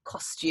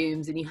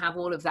costumes and you have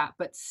all of that,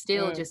 but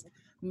still just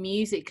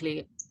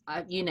musically,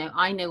 you know,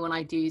 I know when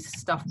I do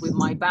stuff with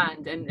my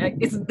band, and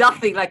it's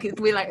nothing like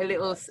we're like a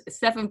little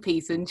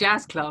 7-piece in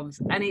jazz clubs,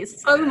 and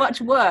it's so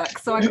much work,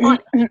 so I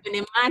can't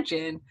even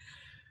imagine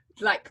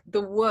like the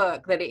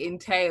work that it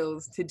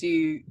entails to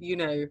do, you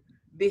know,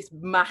 this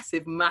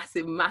massive,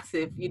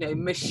 you know,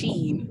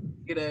 machine,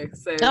 you know.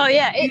 So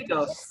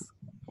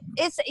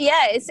it's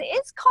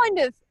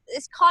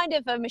kind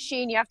of a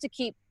machine. You have to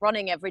keep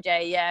running every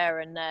day,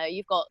 and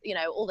you've got, you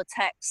know, all the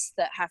techs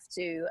that have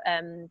to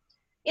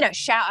you know,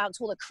 shout out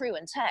to all the crew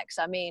and techs.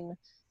 I mean,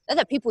 they're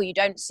the people you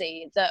don't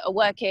see that are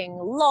working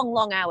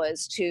long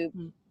hours to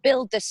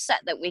build this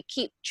set that we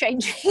keep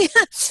changing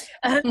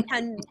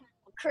and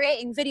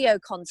creating video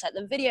content,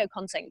 the video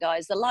content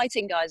guys, the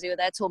lighting guys who are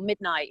there till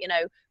midnight, you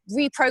know,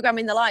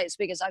 reprogramming the lights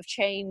because I've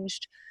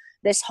changed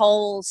this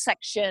whole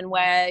section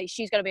where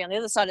she's going to be on the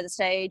other side of the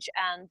stage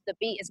and the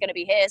beat is going to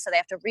be here, so they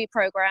have to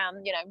reprogram.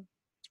 You know,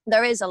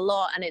 there is a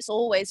lot, and it's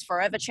always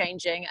forever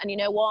changing. And you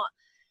know what,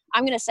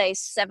 I'm going to say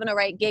 7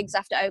 or 8 gigs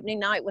after opening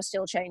night, we're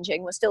still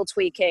changing, we're still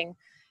tweaking.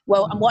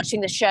 well, I'm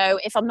watching the show.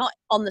 If I'm not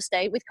on the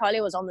stage with Kylie,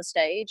 I was on the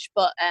stage,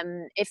 but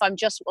if I'm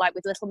just like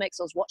with Little Mix,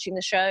 I was watching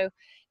the show.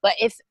 But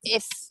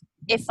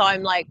if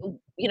I'm like,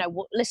 you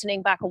know,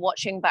 listening back or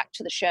watching back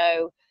to the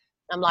show,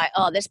 I'm like,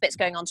 oh, this bit's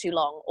going on too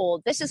long,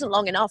 or this isn't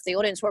long enough. The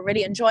audience were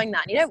really enjoying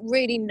that. And you don't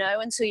really know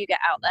until you get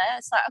out there.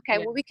 It's like, okay,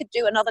 well, we could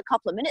do another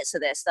couple of minutes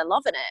of this. They're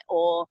loving it.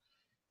 Or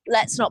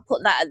let's not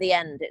put that at the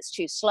end. It's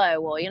too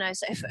slow. Or, you know,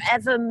 so if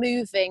ever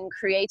moving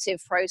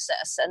creative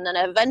process, and then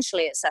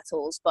eventually it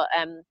settles. But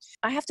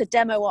I have to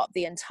demo up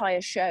the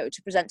entire show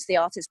to present to the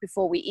artist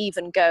before we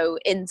even go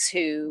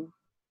into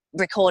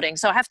recording.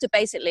 So I have to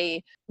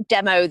basically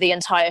demo the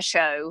entire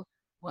show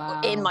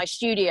in my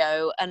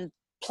studio and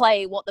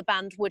play what the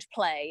band would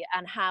play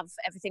and have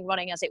everything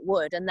running as it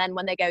would, and then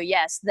when they go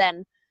yes,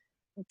 then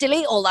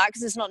delete all that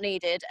because it's not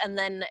needed, and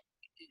then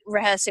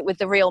rehearse it with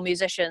the real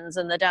musicians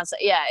and the dancer.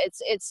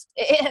 It's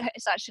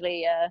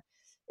actually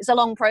it's a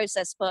long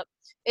process, but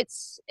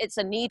it's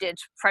a needed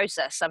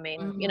process. I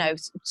mean, you know,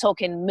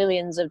 talking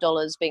millions of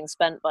dollars being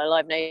spent by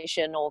Live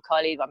Nation or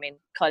Kylie. I mean,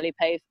 Kylie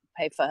paid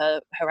for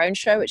her own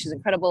show, which is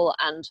incredible.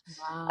 And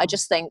I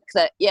just think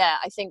that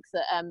I think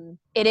that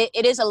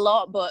it is a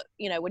lot, but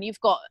you know, when you've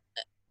got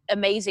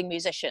amazing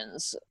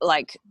musicians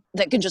like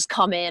that can just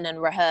come in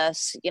and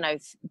rehearse, you know,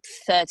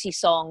 30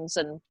 songs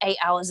and 8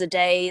 hours a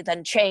day,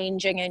 then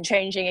changing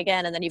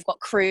again, and then you've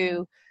got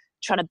crew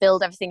trying to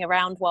build everything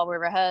around while we're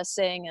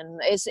rehearsing, and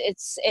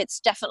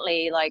it's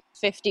definitely like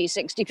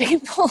 50-60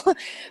 people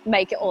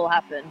make it all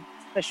happen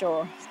for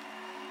sure.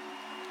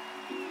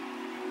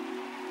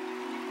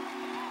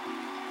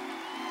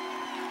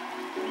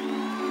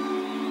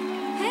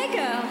 Hey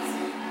girls,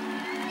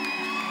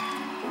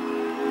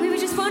 we were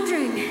just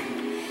wondering,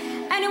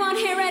 anyone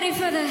here ready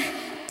for the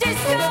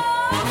disco?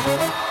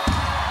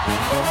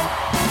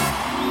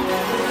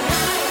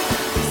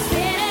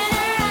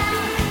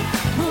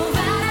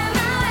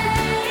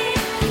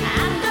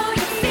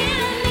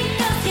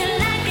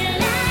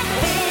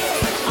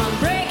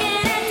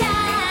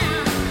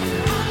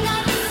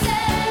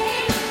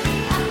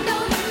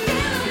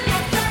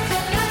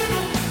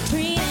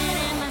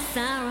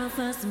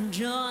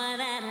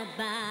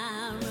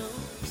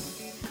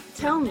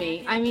 Tell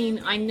me, I mean,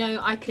 I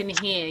know I can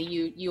hear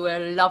you are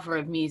a lover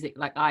of music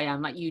like I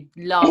am. Like, you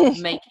love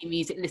making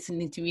music,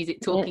 listening to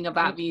music, talking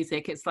about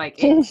music. It's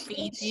like it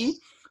feeds you.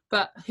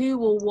 But who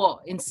or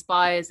what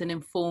inspires and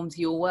informs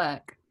your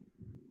work?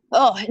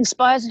 Oh,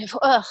 inspires me.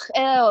 I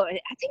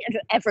think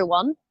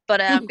everyone,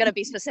 but I'm going to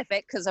be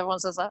specific because everyone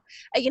says that.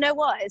 You know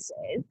what? It's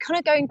kind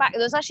of going back.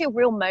 There was actually a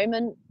real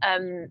moment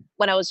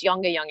when I was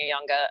younger,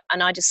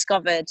 and I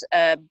discovered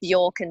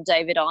Bjork and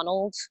David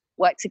Arnold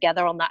work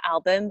together on that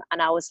album,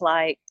 and I was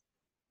like,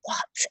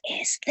 what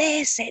is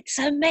this? It's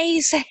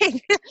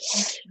amazing.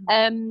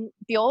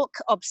 Bjork,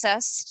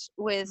 obsessed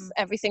with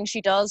everything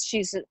she does.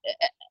 She's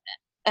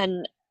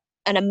an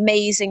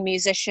amazing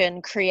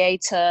musician,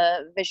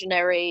 creator,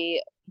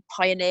 visionary,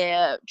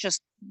 pioneer,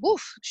 just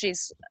woof,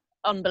 she's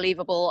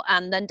unbelievable.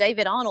 And then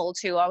David Arnold,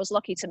 who I was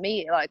lucky to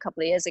meet like a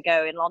couple of years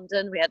ago in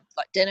London, we had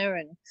like dinner,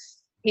 and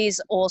he's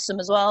awesome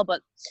as well.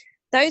 But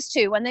those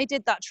two, when they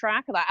did that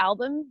track, that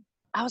album,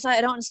 I was like,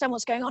 I don't understand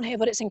what's going on here,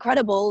 but it's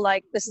incredible.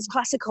 Like, this is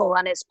classical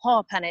and it's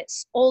pop and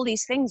it's all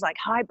these things like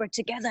hybrid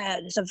together.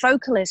 There's a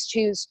vocalist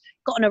who's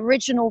got an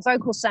original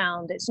vocal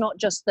sound. It's not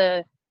just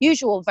the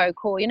usual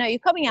vocal. You know, you're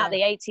coming out of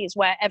the 80s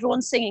where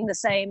everyone's singing the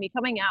same. You're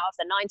coming out of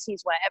the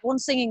 90s where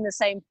everyone's singing the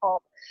same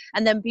pop.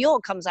 And then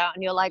Bjork comes out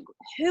and you're like,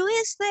 who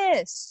is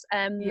this?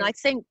 I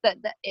think that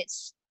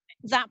it's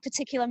that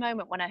particular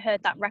moment when I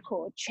heard that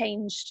record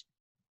changed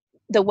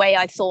the way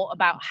I thought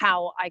about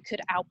how I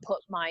could output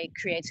my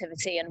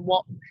creativity and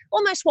what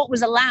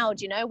was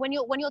allowed. You know, when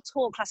you're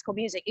taught classical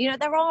music, you know,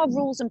 there are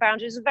rules and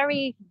boundaries. It's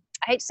very,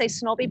 I hate to say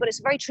snobby, but it's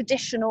a very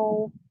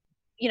traditional,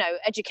 you know,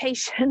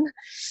 education.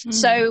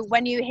 So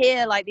when you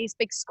hear like these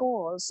big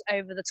scores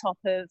over the top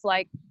of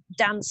like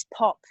dance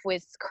pop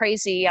with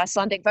crazy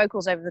Icelandic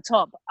vocals over the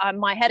top,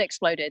 my head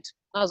exploded.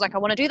 I was like, I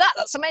want to do that.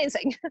 That's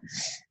amazing.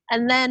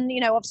 And then,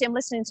 you know, obviously I'm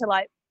listening to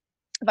like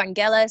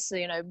Vangelis,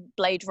 you know,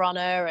 Blade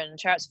Runner and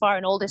Chariots of Fire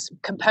and all this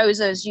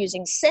composers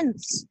using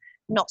synths,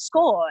 not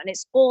score. And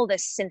it's all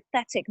this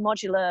synthetic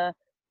modular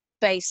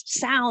based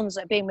sounds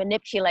that are being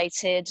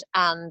manipulated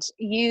and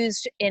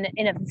used in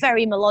a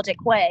very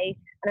melodic way.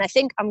 And I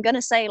think I'm going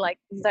to say like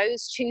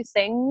those two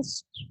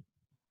things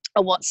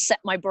are what set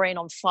my brain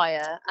on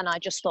fire. And I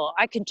just thought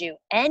I could do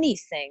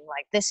anything.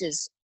 Like, this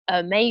is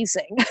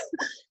amazing.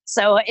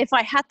 So if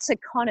I had to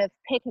kind of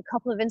pick a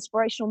couple of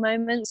inspirational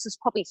moments, there's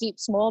probably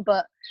heaps more,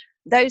 but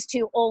those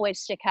two always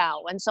stick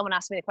out. When someone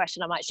asks me the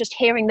question, I'm like, just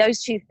hearing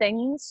those two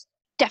things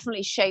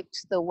definitely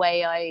shaped the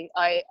way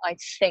I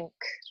think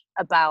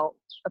about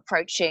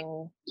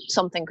approaching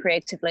something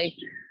creatively.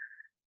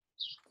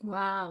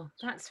 Wow,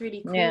 that's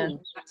really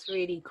cool. That's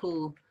really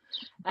cool.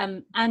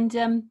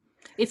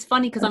 It's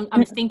funny because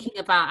I'm thinking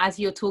about, as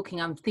you're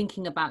talking, I'm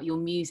thinking about your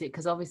music,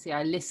 because obviously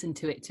I listened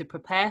to it to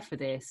prepare for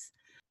this.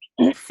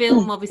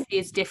 Film obviously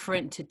is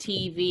different to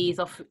TV,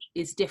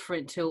 is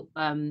different to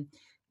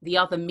the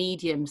other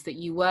mediums that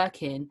you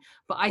work in,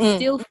 but I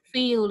still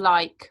feel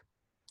like,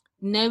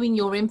 knowing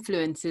your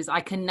influences,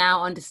 I can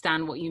now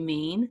understand what you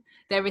mean.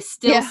 There is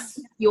still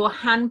your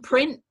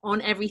handprint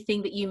on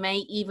everything that you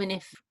make, even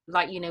if,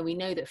 like, you know, we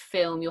know that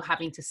film, you're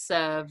having to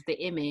serve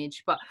the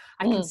image, but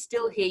I can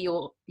still hear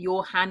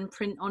your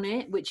handprint on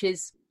it, which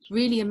is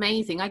really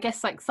amazing. I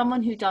guess, like,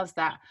 someone who does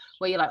that,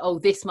 where you're like, oh,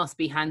 this must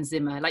be Hans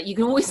Zimmer. Like, you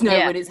can always know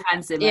when it's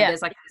Hans Zimmer.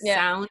 There's like a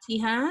sound he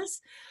has.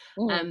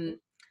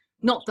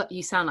 Not that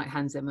you sound like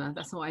Hans Zimmer,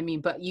 that's not what I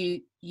mean, but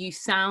you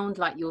sound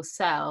like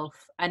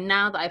yourself. And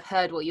now that I've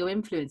heard what your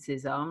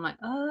influences are, I'm like,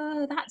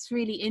 oh, that's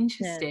really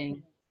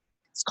interesting.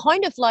 It's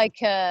kind of like,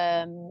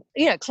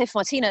 you know, Cliff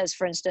Martinez,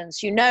 for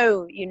instance, you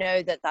know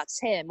that that's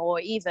him. Or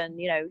even,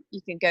 you know,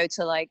 you can go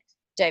to like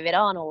David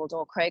Arnold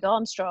or Craig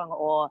Armstrong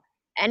or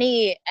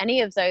any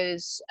of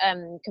those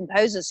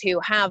composers who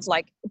have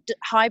like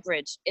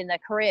hybrid in their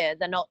career.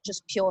 They're not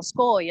just pure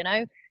score, you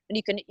know,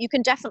 and you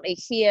can definitely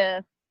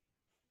hear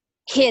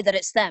that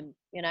it's them,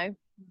 you know.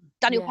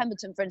 Daniel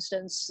Pemberton, for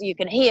instance, you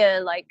can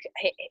hear like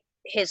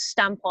his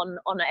stamp on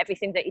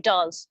everything that he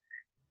does.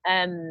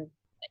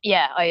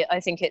 I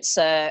think it's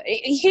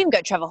you can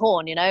go Trevor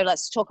Horn, you know,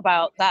 let's talk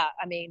about that.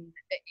 I mean,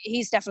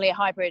 he's definitely a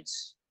hybrid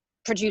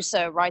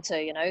producer,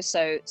 writer, you know,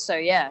 so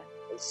yeah,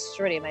 it's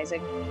really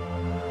amazing.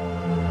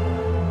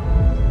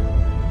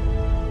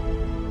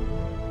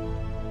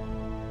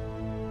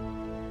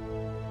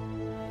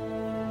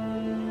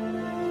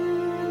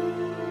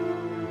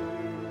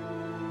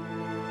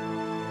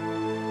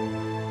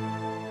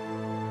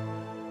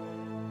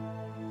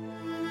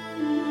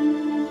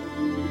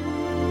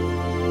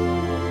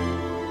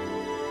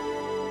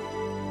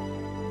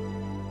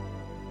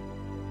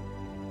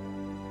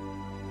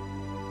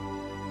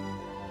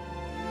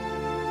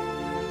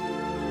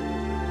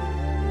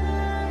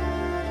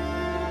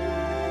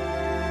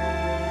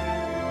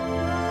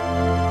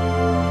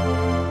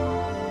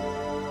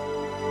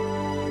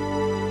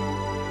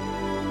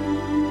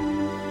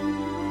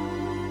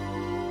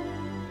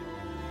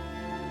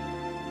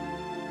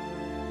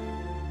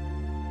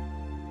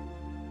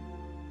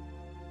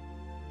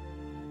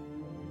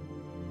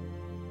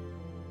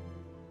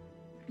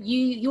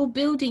 You're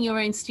building your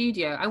own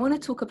studio. I want to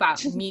talk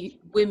about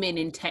women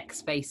in tech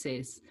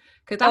spaces,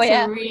 because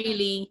that's a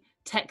really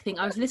tech thing.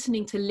 I was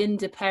listening to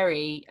Linda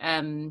Perry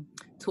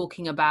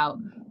talking about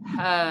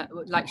her,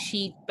 like,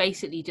 she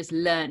basically just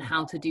learned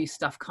how to do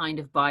stuff kind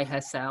of by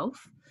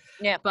herself.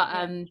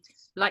 But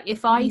like,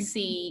 if I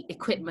see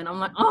equipment, I'm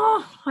like,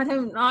 oh, I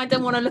don't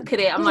want to look at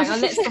it. I'm like, I'll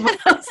let someone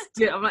else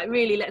do it. I'm like,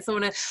 really, let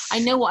someone else. I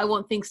know what I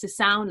want things to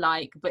sound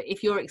like, but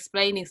if you're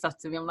explaining stuff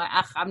to me, I'm like,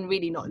 I'm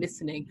really not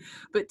listening.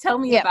 But tell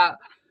me about,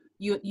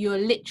 you're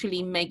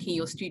literally making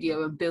your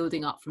studio and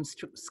building up from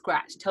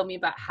scratch. Tell me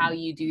about how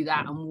you do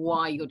that and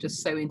why you're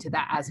just so into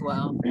that as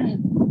well.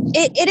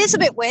 It is a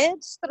bit weird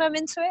that I'm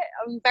into it.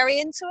 I'm very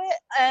into it.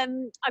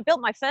 I built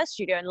my first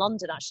studio in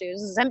London, actually. It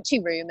was this empty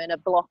room in a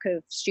block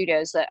of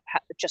studios that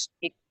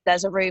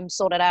there's a room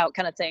sorted out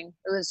kind of thing.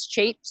 It was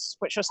cheap,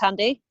 which was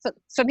handy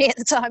for me at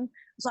the time.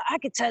 I was like, I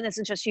could turn this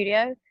into a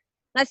studio.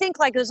 And I think,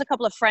 like, there's a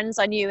couple of friends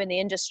I knew in the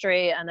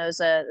industry, and there's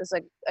a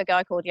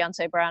guy called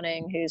Janto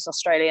Browning who's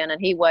Australian,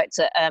 and he worked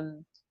at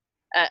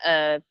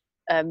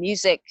a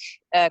music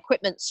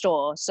equipment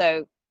store.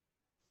 So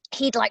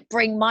he'd like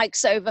bring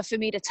mics over for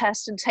me to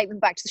test and take them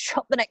back to the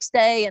shop the next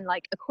day, and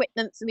like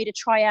equipment for me to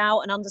try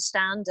out and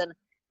understand and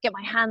get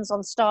my hands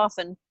on stuff.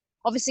 And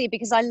obviously,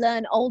 because I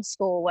learned old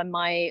school when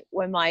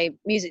my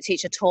music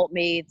teacher taught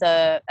me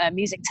the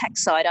music tech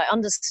side, I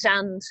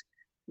understand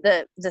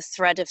the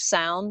thread of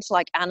sound,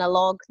 like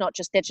analog, not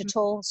just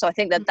digital. So I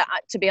think that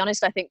to be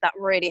honest, I think that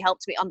really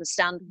helped me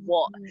understand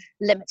what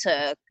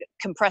limiter,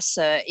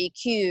 compressor,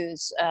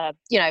 EQs,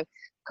 you know,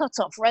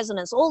 cut-off,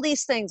 resonance, all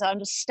these things. I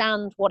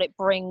understand what it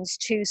brings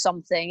to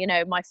something. You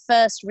know, my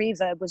first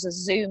reverb was a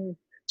Zoom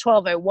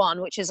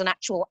 1201, which is an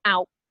actual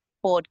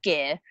outboard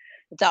gear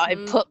that I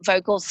put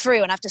vocals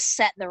through, and I have to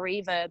set the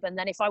reverb. And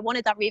then if I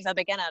wanted that reverb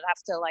again, I'd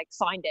have to like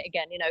find it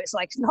again. You know, it's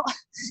like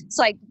it's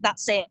like,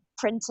 that's it,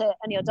 print it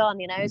and you're done,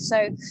 you know?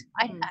 So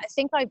I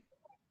think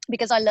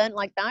because I learned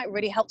like that, it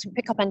really helped me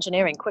pick up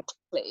engineering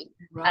quickly.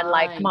 And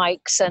like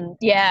mics and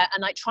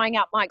like trying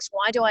out mics.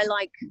 Why do I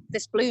like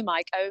this blue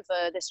mic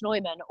over this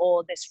Neumann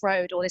or this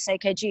Rode or this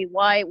AKG?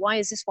 Why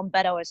is this one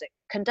better? Or is it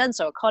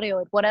condenser or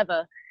cardioid,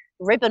 whatever?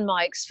 Ribbon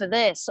mics for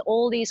this,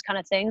 all these kind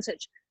of things.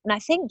 And I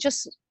think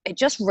it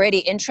just really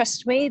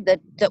interests me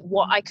that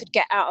what I could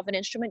get out of an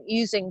instrument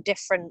using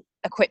different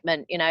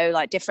equipment, you know,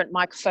 like different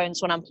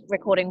microphones. When I'm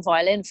recording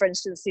violin, for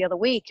instance, the other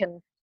week, and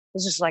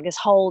it's just like this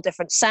whole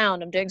different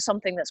sound. I'm doing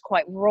something that's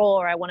quite raw.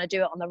 I want to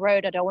do it on the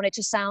road. I don't want it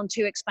to sound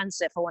too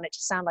expensive. I want it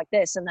to sound like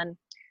this. And then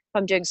if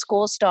I'm doing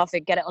score stuff, I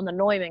get it on the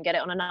Neumann, get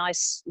it on a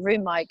nice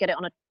room mic, get it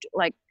on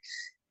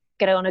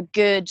a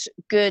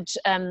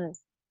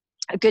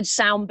good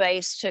sound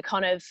base to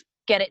kind of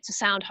get it to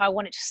sound how I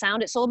want it to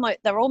sound.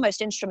 They're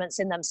almost instruments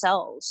in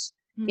themselves.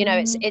 You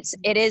know,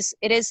 it is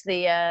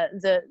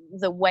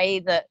the way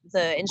that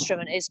the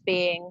instrument is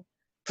being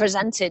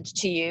presented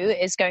to you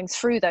is going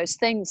through those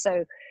things.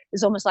 So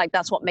it's almost like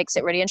that's what makes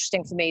it really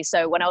interesting for me.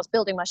 So when I was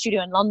building my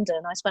studio in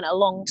London, I spent a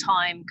long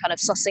time kind of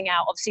sussing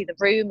out obviously the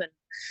room and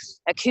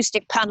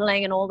acoustic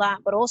paneling and all that,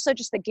 but also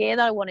just the gear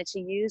that I wanted to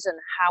use and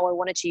how I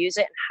wanted to use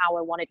it and how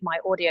I wanted my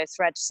audio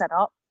thread set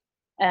up.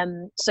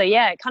 So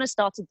yeah, it kind of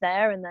started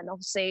there, and then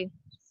obviously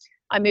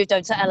I moved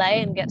over to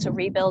LA and get to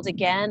rebuild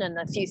again, and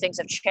a few things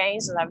have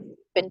changed and I've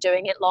been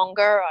doing it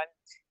longer. I'm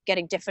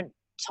getting different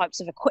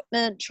types of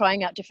equipment,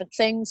 trying out different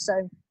things.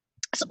 So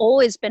it's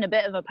always been a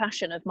bit of a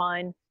passion of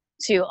mine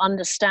to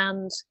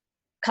understand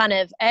kind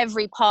of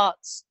every part,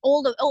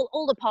 all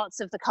the parts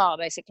of the car,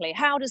 basically.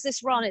 How does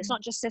this run? It's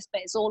not just this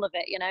bit, it's all of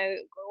it, you know,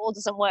 all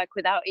doesn't work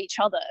without each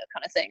other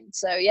kind of thing.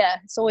 So yeah,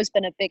 it's always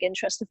been a big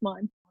interest of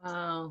mine.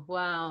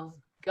 Wow.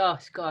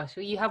 Gosh. Well,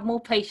 you have more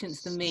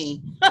patience than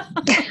me.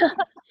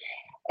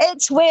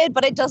 It's weird,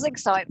 but it does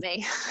excite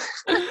me.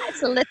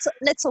 It's a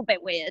little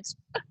bit weird.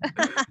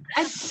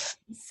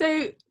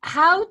 So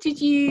how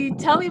did you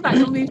tell me about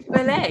your move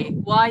to LA?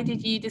 Why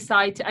did you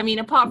decide to, I mean,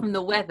 apart from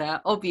the weather,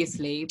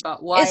 obviously,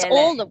 but why It's LA?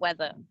 all the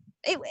weather.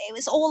 It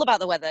was all about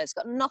the weather. It's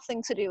got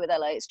nothing to do with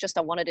LA. It's just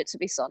I wanted it to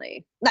be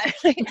sunny. No,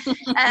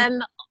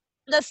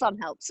 the sun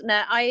helps.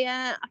 No,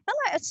 I felt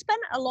like I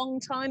spent a long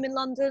time in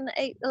London,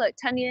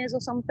 10 years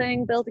or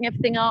something, building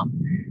everything up,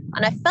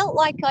 and I felt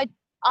like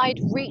I'd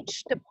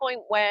reached a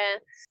point where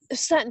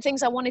there's certain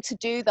things I wanted to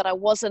do that I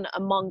wasn't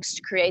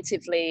amongst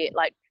creatively,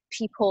 like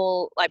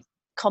people, like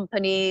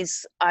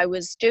companies. I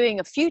was doing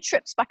a few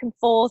trips back and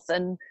forth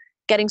and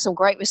getting some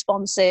great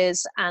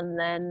responses. And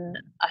then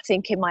I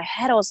think in my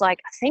head, I was like,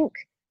 I think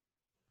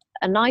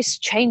a nice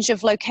change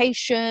of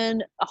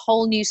location, a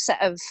whole new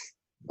set of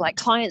like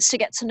clients to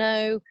get to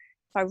know.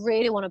 If I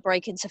really want to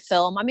break into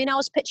film, I mean, I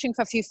was pitching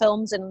for a few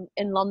films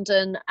in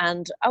London,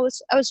 and I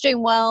was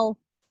doing well,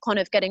 kind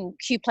of getting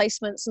Q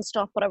placements and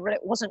stuff, but I really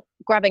wasn't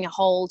grabbing a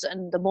hold.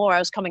 And the more I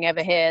was coming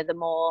over here, the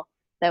more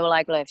they were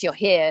like, well, if you're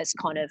here, it's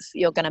kind of,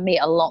 you're going to meet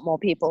a lot more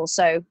people.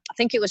 So I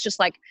think it was just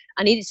like,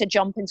 I needed to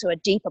jump into a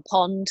deeper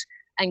pond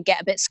and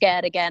get a bit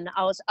scared again.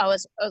 I was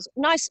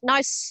nice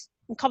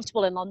and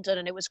comfortable in London,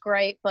 and it was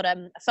great, but I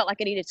felt like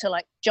I needed to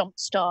like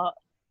jumpstart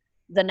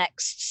the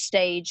next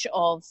stage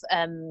of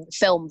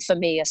film for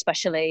me,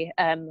 especially.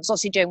 I was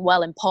obviously doing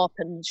well in pop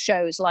and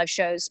shows, live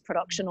shows,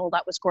 production, all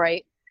that was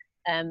great.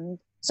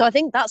 So I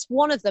think that's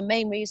one of the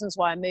main reasons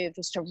why I moved,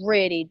 was to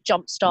really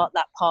jumpstart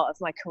that part of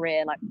my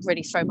career, like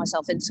really throw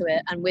myself into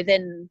it. And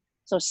within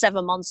sort of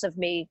 7 months of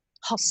me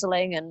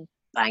hustling and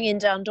banging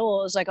down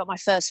doors, I got my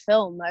first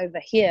film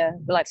over here,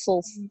 like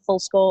full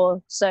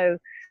score. So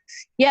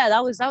yeah,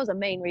 that was a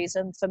main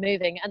reason for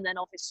moving. And then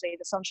obviously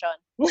the sunshine.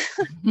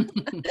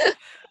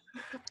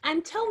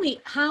 And tell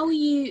me, how are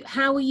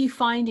you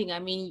finding? I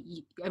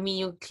mean,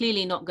 you're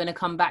clearly not going to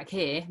come back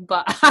here,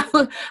 but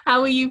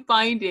how are you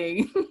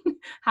finding?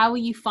 How are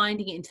you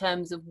finding it in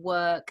terms of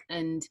work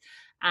and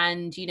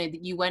you know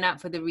that you went out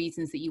for the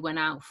reasons that you went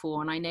out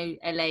for? And I know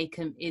LA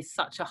is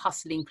such a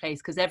hustling place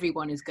because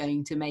everyone is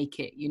going to make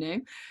it. You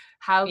know,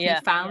 how have you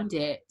found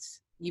it?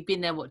 You've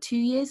been there 2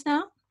 years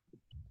now?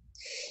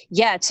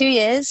 Yeah, 2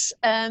 years.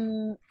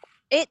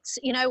 It's,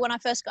 you know, when I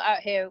first got out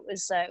here, it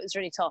was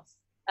really tough.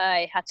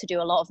 I had to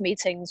do a lot of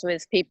meetings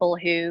with people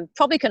who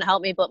probably couldn't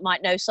help me, but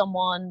might know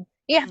someone.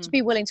 You have to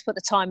be willing to put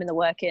the time and the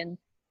work in.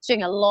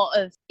 Doing a lot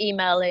of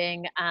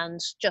emailing and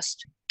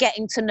just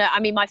getting to know. I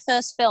mean, my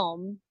first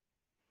film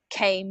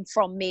came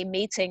from me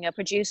meeting a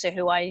producer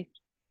who I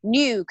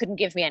knew couldn't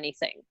give me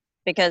anything,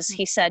 because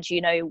he said,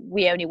 you know,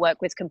 we only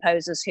work with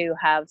composers who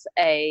have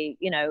a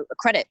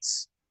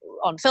credits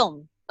on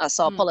film. That's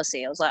our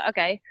policy. I was like,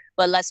 okay,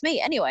 well, let's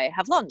meet anyway,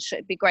 have lunch.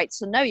 It'd be great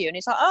to know you. And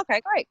he's like, oh,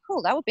 okay, great,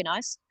 cool. That would be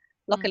nice.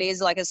 Luckily,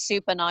 he's like a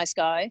super nice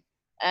guy.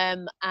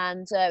 And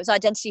it was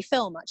Identity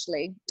Film,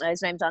 actually.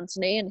 His name's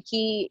Anthony, and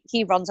he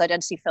runs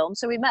Identity Film.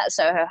 So we met at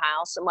Soho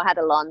House and we had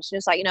a lunch. And he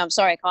was like, you know, I'm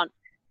sorry, I can't,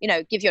 you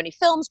know, give you any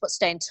films, but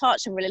stay in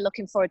touch. I'm really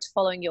looking forward to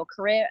following your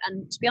career.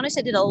 And to be honest,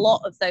 I did a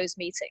lot of those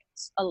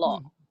meetings, a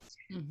lot.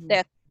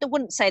 They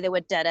wouldn't say they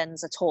were dead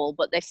ends at all,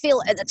 but they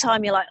feel at the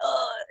time you're like,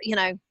 oh, you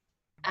know.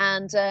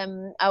 And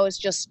I was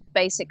just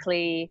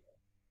basically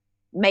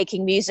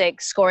making music,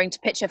 scoring to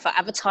picture for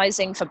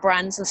advertising for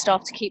brands and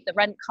stuff to keep the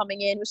rent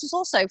coming in, which is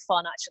also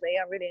fun, actually.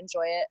 I really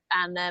enjoy it.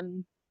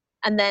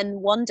 And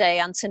then one day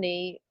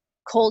Anthony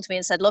called me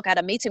and said, look, I had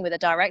a meeting with a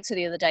director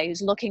the other day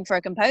who's looking for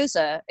a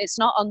composer. It's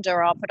not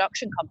under our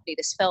production company,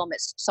 this film,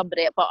 it's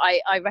somebody, but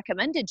I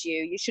recommended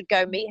you should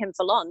go meet him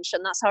for lunch.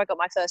 And that's how I got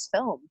my first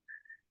film,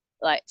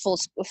 like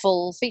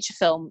full feature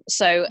film.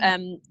 So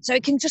so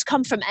it can just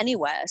come from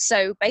anywhere.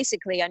 So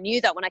basically I knew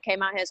that when I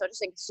came out here, so I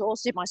just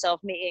exhausted myself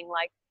meeting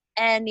like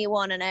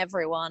anyone and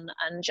everyone,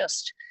 and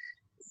just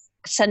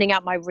sending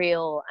out my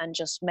reel and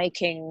just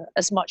making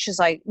as much of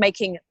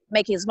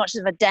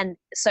a dent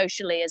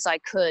socially as I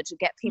could to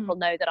get people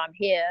know that I'm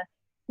here,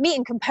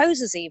 meeting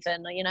composers,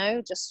 even, you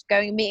know, just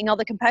going and meeting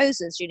other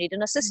composers. You need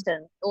an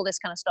assistant, all this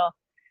kind of stuff.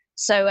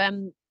 So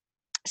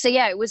so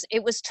yeah, it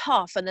was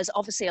tough, and there's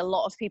obviously a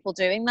lot of people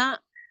doing that,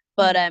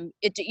 but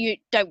you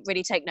don't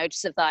really take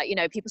notice of that. You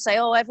know, people say,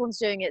 oh, everyone's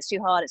doing it, it's too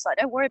hard. It's like,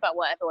 don't worry about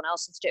what everyone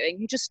else is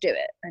doing, you just do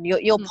it, and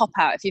you'll pop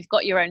out. If you've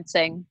got your own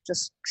thing,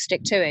 just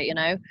stick to it. You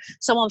know,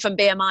 someone from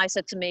BMI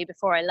said to me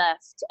before I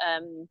left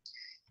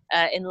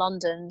in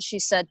London, she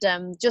said,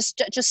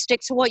 just stick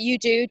to what you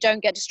do,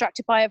 don't get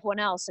distracted by everyone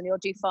else, and you'll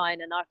do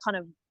fine. And I kind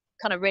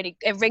of really,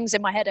 it rings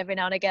in my head every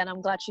now and again.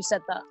 I'm glad she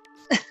said that.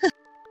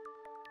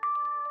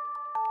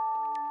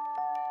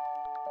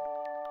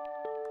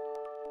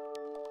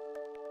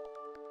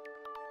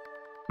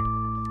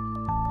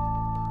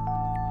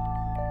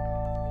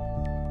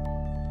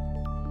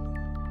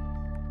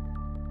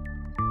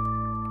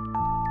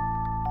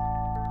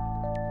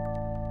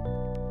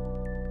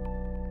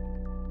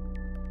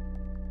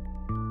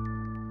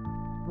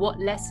 What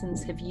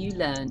lessons have you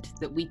learned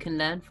that we can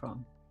learn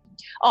from?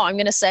 Oh, I'm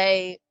going to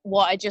say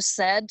what I just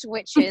said,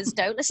 which is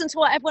don't listen to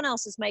what everyone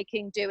else is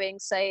making, doing,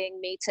 saying,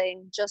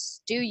 meeting.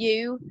 Just do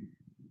you,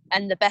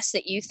 and the best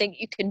that you think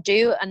you can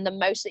do, and the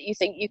most that you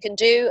think you can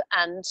do,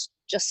 and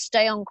just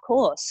stay on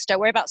course.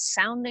 Don't worry about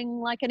sounding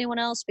like anyone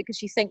else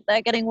because you think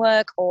they're getting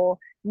work, or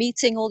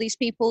meeting all these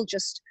people.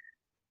 Just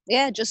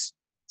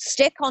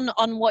stick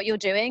on what you're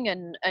doing,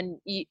 and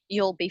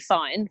you'll be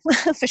fine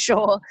for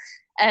sure.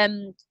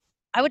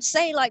 I would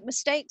say, like,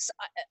 mistakes,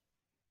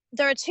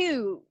 there are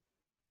two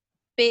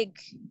big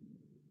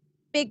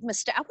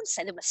mistakes. I wouldn't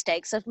say the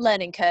mistakes of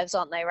learning curves,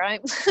 aren't they,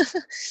 right?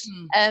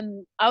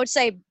 I would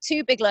say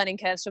two big learning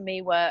curves for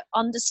me were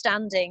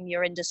understanding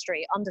your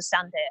industry.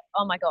 Understand it.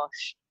 Oh my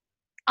gosh.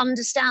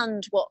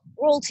 Understand what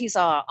royalties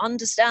are,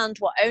 understand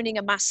what owning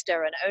a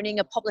master and owning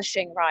a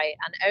publishing right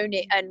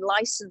and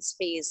license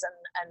fees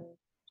and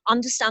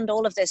understand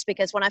all of this,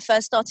 because when I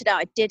first started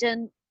out, I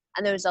didn't.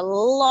 And there was a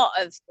lot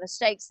of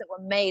mistakes that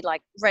were made,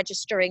 like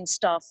registering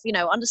stuff, you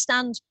know,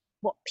 understand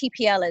what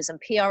PPL is and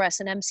PRS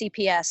and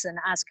MCPS and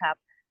ASCAP,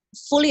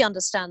 fully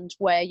understand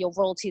where your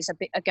royalties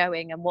are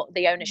going and what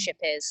the ownership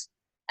is.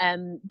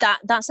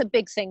 That's a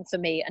big thing for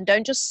me. And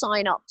don't just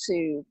sign up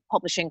to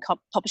publishing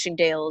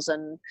deals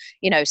and,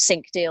 you know,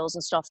 sync deals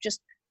and stuff.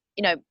 Just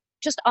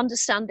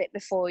understand it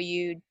before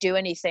you do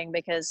anything,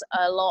 because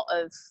a lot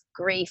of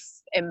grief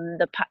in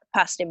the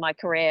past in my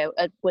career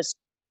was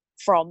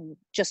from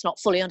just not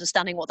fully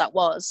understanding what that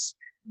was.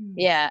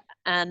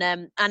 And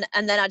then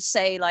I'd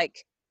say,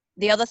 like,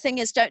 the other thing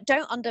is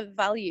don't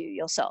undervalue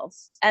yourself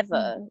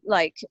ever.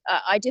 Like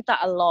I did that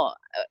a lot.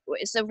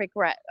 It's a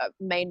regret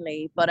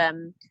mainly, but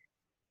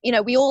you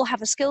know, we all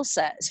have a skill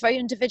set. It's very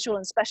individual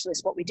and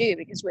specialist what we do,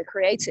 because we're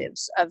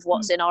creatives of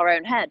what's in our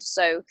own head.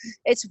 So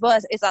if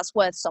that's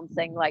worth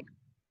something. Like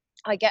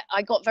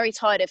I got very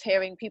tired of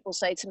hearing people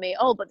say to me,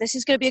 oh, but this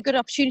is going to be a good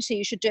opportunity,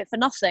 you should do it for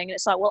nothing. And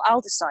it's like, well, I'll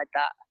decide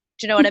that.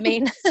 Do you know what I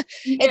mean?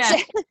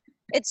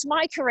 It's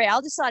my career.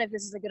 I'll decide if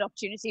this is a good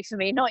opportunity for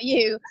me, not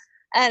you.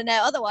 And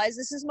otherwise,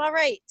 this is my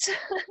rate.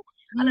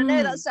 And I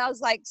know that sounds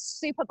like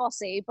super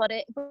bossy, but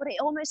it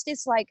almost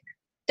is like,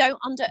 no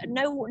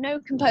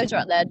composer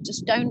out there,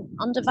 just don't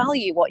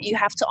undervalue what you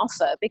have to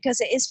offer, because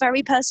it is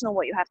very personal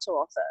what you have to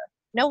offer.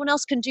 No one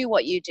else can do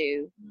what you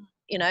do,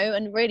 you know,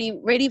 and really,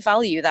 really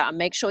value that, and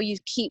make sure you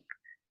keep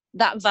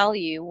that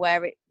value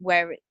where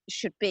it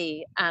should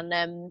be. And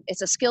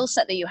it's a skill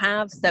set that you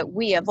have, that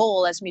we have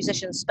all as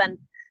musicians spent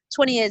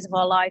 20 years of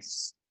our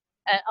lives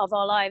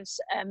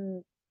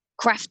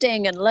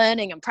crafting and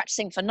learning and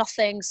practicing for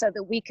nothing, so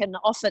that we can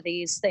offer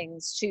these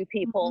things to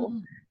people.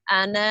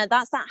 And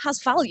that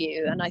has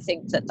value. And I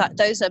think that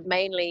those are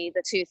mainly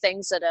the two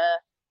things that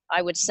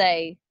I would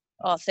say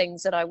are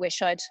things that I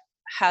wish I'd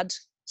had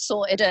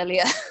sorted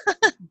earlier.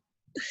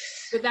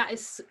 But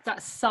that's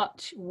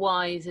such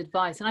wise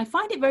advice. And I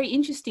find it very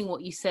interesting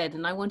what you said.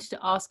 And I wanted to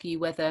ask you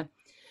whether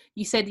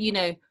you said, you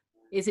know,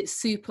 is it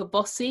super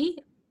bossy?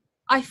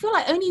 I feel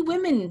like only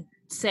women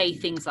say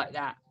things like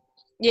that.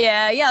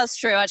 Yeah, that's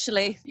true,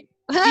 actually.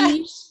 Do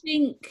you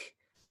think,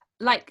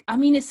 like, I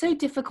mean, it's so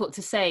difficult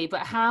to say,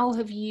 but how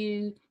have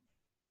you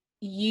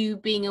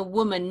being a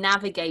woman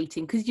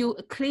navigating, because you're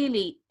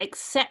clearly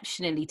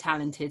exceptionally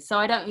talented, so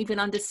I don't even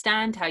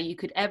understand how you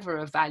could ever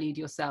have valued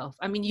yourself.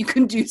 I mean, you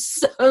can do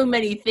so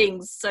many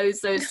things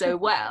so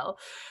well.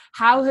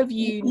 How have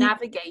you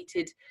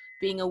navigated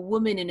being a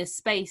woman in a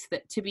space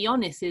that, to be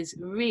honest, is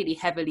really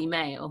heavily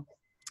male?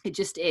 It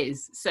just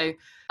is. So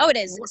it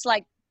is. It's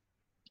like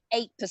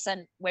 8%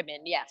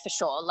 women, yeah, for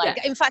sure.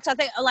 Like, in fact, I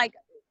think, like,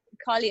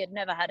 Kylie had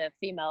never had a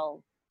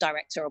female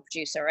director or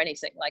producer or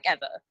anything, like,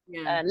 ever.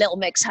 Little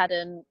Mix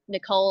hadn't.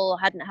 Nicole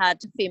hadn't had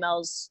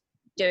females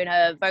doing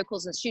her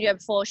vocals in the studio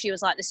before. She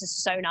was like, this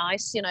is so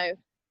nice, you know.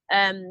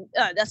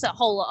 That's a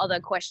whole other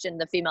question,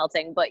 the female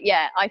thing. But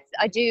yeah,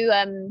 I do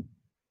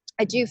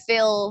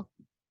feel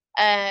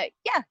I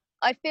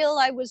feel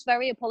I was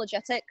very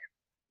apologetic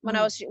when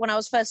I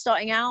was first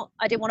starting out.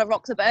 I didn't want to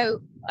rock the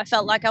boat. I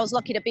felt like I was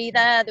lucky to be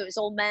there. There was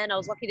all men. I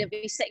was lucky to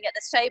be sitting at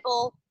this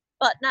table.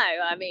 But no,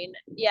 I mean,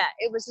 yeah,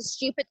 it was a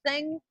stupid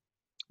thing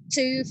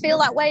to feel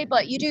that way,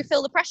 but you do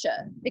feel the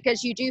pressure,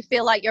 because you do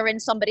feel like you're in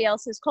somebody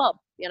else's club,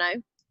 you know.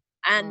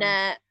 And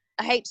I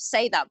hate to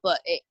say that, but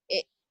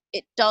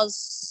it does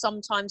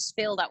sometimes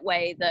feel that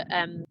way, that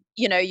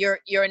you know,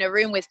 you're in a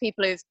room with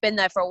people who've been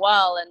there for a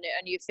while, and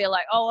you feel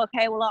like, oh,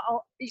 okay,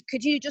 well,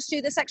 could you just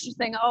do this extra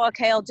thing? Oh,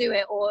 okay, I'll do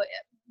it. Or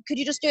could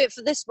you just do it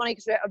for this money?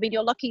 Because I mean,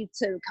 you're lucky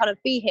to kind of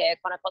be here,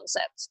 kind of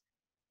concept.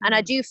 And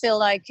I do feel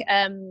like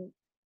it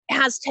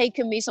has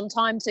taken me some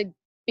time to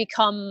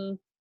become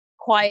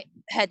quite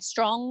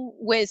headstrong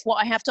with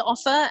what I have to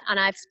offer, and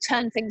I've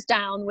turned things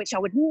down which I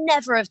would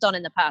never have done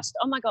in the past.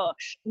 Oh my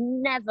gosh,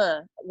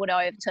 never would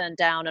I have turned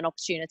down an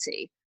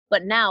opportunity.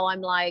 But now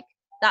I'm like,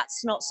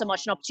 that's not so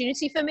much an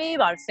opportunity for me,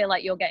 but I feel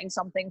like you're getting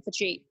something for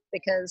cheap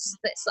because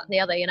this, that, and the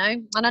other, you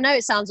know. And I know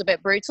it sounds a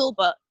bit brutal,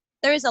 but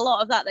there is a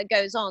lot of that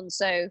goes on.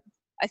 So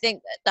I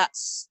think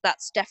that's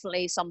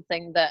definitely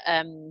something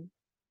that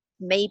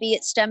maybe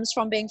it stems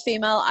from being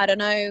female, I don't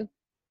know,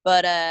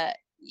 but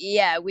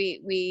yeah, we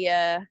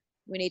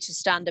need to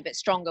stand a bit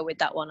stronger with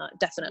that one,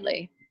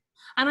 definitely.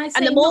 And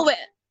the more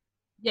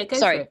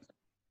sorry, for it.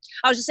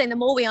 I was just saying, the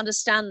more we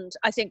understand,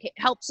 I think it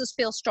helps us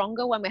feel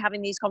stronger when we're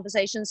having these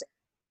conversations.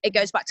 It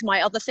goes back to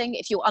my other thing.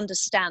 If you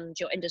understand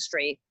your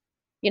industry,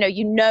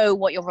 you know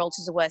what your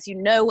royalties are worth, you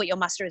know what your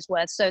master is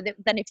worth. So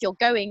then if you're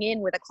going in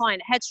with a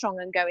client headstrong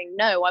and going,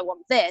 no, I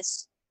want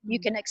this, you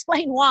can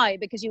explain why,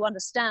 because you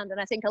understand. And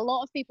I think a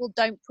lot of people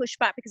don't push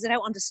back because they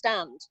don't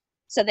understand.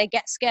 So they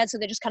get scared, so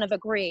they just kind of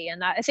agree.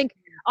 And I think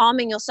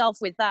arming yourself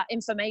with that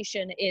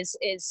information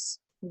is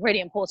really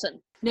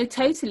important. No,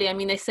 totally. I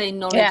mean, they say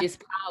knowledge is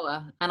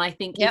power. And I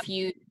think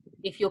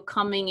if you're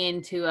coming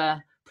into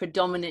a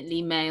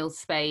predominantly male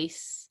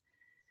space,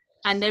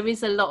 and there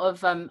is a lot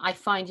of, I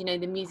find,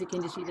 the music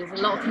industry, there's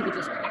a lot of people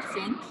just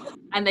pressing,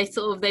 and they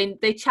sort of,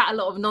 they chat a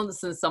lot of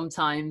nonsense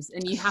sometimes,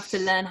 and you have to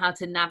learn how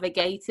to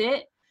navigate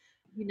it,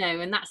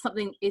 and that's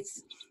something,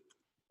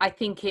 I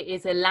think it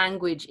is a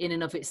language in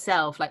and of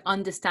itself. Like,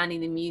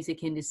 understanding the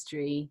music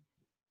industry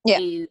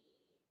is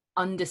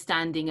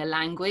understanding a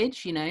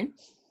language,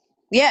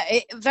 Yeah,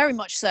 very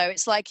much so.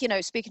 It's like,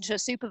 speaking to a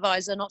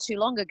supervisor not too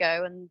long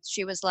ago, and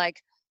she was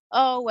like,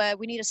 oh,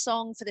 we need a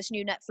song for this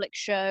new Netflix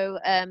show.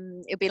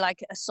 It'd be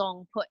like a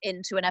song put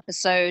into an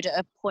episode,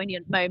 a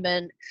poignant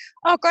moment.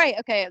 Oh, great.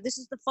 Okay, this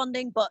is the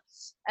funding, but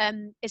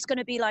it's going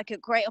to be like a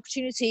great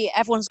opportunity.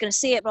 Everyone's going to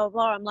see it, blah,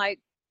 blah, blah. I'm like,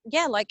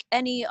 yeah, like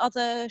any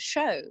other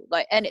show.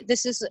 Like, and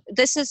this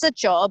is a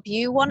job.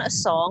 You want a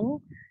song,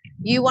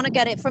 you want to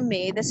get it from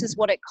me. This is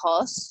what it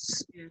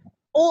costs. Yeah.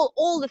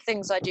 All the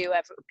things I do,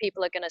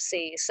 people are going to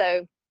see.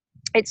 So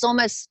it's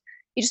almost,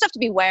 you just have to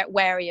be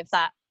wary of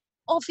that.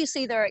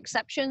 Obviously, there are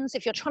exceptions.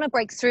 If you're trying to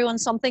break through on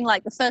something,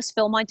 like the first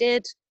film I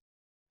did,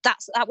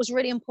 that was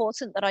really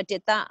important that I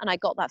did that, and I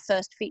got that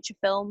first feature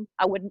film.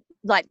 I wouldn't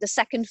like the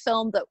second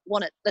film that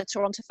won at the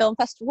Toronto Film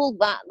Festival.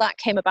 That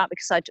came about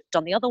because I'd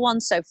done the other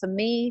one. So for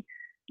me,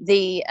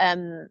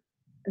 I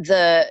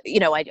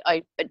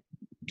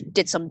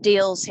did some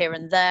deals here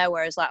and there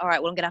where it's like, all right,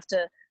 well, I'm gonna have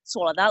to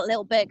swallow that a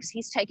little bit because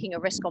he's taking a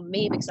risk on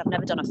me because I've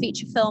never done a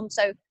feature film.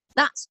 So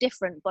that's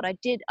different. But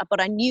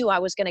I knew I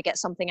was going to get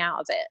something out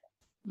of it.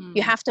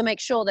 You have to make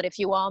sure that if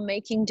you are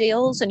making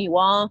deals and you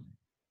are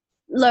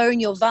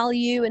lowering your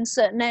value in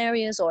certain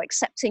areas or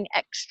accepting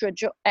extra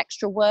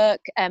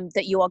work,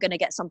 that you are going to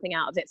get something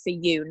out of it for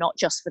you, not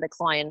just for the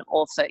client,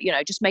 or for,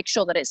 just make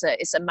sure that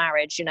it's a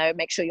marriage,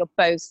 make sure you're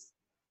both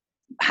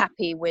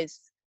happy with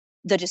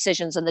the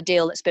decisions and the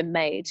deal that's been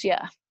made.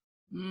 Yeah.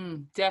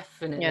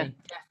 Definitely.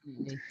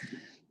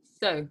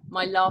 So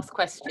my last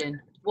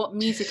question, what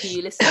music are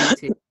you listening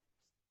to?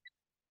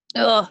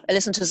 Oh, I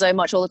listen to so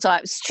much all the time.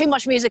 It's too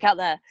much music out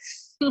there.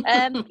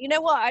 You know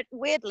what?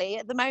 Weirdly,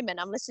 at the moment,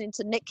 I'm listening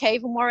to Nick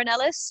Cave and Warren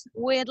Ellis.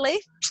 Weirdly,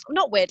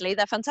 not weirdly,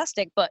 they're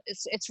fantastic, but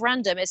it's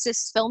random. It's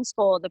this film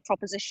score, The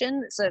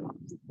Proposition. It's a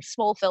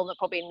small film that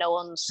probably no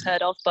one's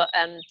heard of, but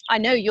I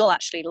know you'll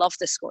actually love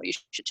this score. You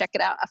should check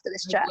it out after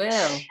this chat.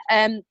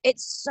 I will.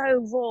 It's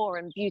so raw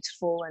and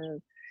beautiful,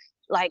 and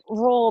like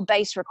raw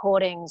bass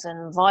recordings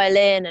and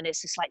violin, and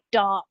it's this like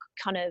dark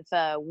kind of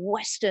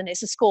western.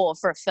 It's a score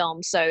for a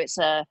film, so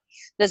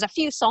there's a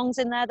few songs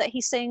in there that he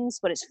sings,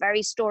 but it's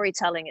very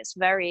storytelling. It's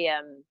very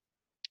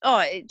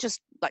it just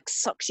like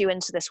sucks you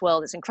into this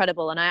world. It's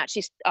incredible. And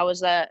I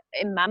was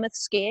in Mammoth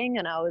skiing,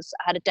 and I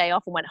had a day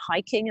off and went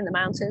hiking in the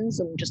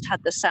mountains and just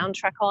had the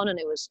soundtrack on, and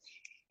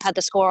had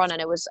the score on, and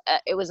it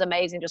was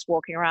amazing just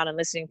walking around and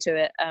listening to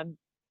it.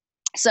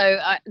 So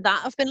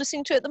that I've been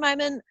listening to at the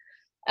moment.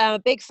 I'm a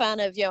big fan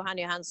of Johan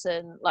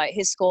Johansson. Like,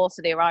 his score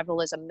for The Arrival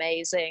is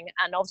amazing,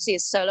 and obviously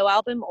his solo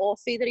album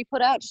Orphe that he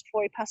put out just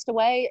before he passed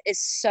away is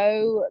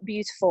so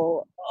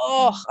beautiful.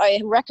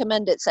 I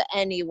recommend it to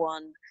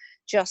anyone,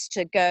 just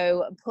to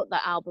go and put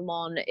that album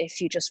on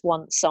if you just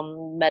want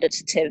some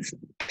meditative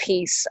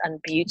peace and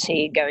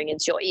beauty going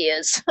into your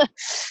ears.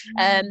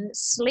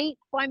 Sleep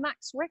by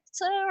Max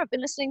Richter, I've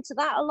been listening to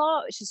that a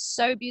lot, which is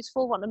so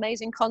beautiful. What an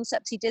amazing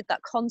concept he did,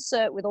 that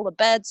concert with all the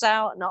beds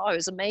out, and it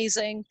was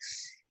amazing.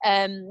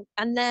 And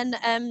then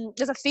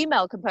there's a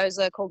female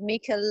composer called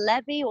Mika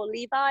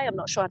Levi, I'm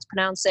not sure how to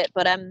pronounce it,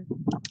 but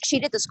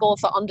she did the score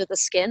for Under the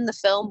Skin, the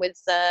film with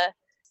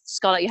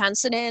Scarlett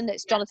Johansson in.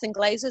 It's Jonathan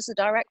Glazer's the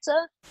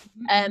director.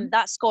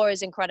 That score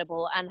is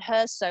incredible, and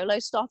her solo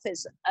stuff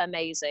is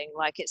amazing.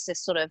 Like, it's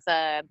this sort of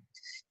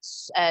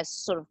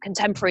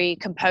contemporary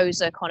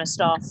composer kind of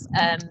stuff.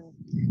 And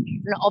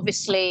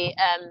obviously,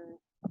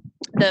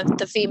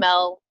 the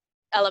female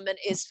element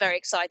is very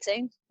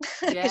exciting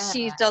because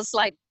she does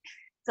like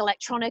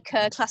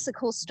electronica,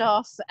 classical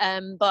stuff.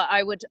 But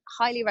I would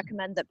highly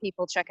recommend that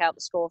people check out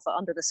the score for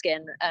Under the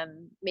Skin.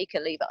 Mika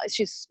Levi,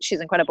 she's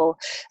incredible.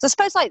 So I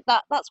suppose like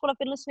that's what I've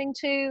been listening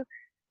to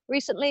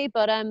recently,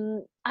 but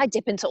I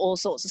dip into all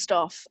sorts of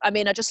stuff. I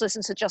mean, I just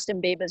listened to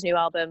Justin Bieber's new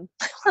album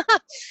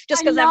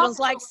just because everyone's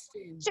like,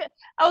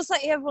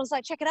 everyone's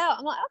like, check it out.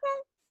 I'm like,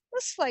 okay,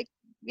 that's like,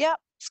 yeah,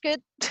 it's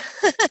good.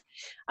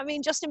 I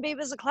mean, Justin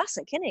Bieber's a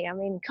classic, isn't he? I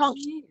mean, can't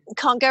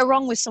go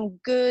wrong with some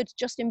good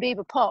Justin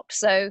Bieber pop.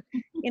 So,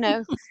 you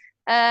know,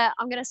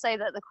 I'm going to say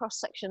that the cross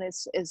section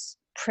is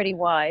pretty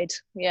wide.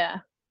 Yeah.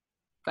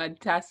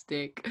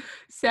 Fantastic.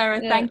 Sarah,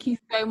 thank you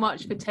so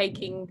much for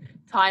taking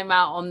time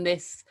out on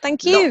this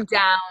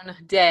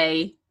lockdown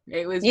day.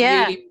 It was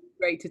really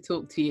great to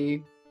talk to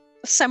you.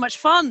 So much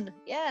fun.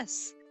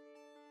 Yes.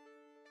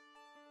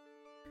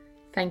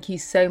 Thank you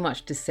so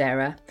much to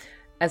Sarah.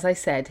 As I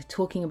said,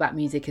 talking about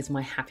music is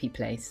my happy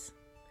place.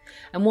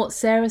 And what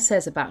Sarah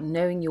says about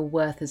knowing your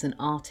worth as an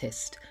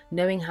artist,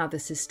 knowing how the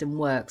system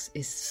works,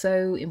 is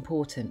so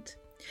important.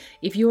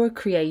 If you're a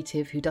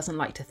creative who doesn't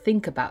like to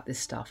think about this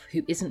stuff,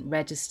 who isn't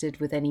registered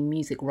with any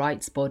music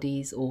rights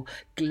bodies or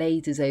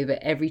glazes over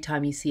every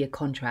time you see a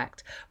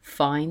contract,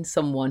 find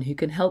someone who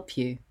can help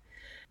you.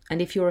 And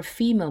if you're a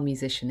female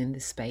musician in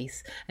this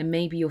space and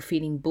maybe you're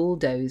feeling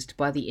bulldozed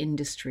by the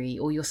industry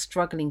or you're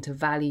struggling to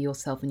value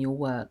yourself and your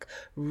work,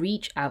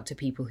 reach out to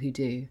people who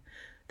do.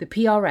 The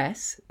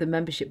PRS, the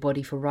membership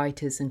body for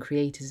writers and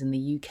creators in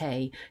the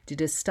UK, did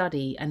a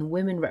study and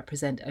women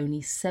represent only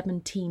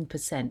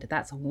 17%,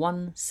 that's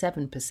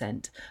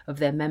 17% of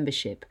their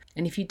membership.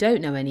 And if you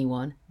don't know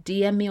anyone,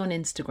 DM me on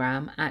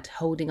Instagram at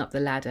Holding Up the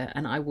Ladder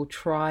and I will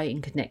try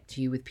and connect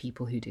you with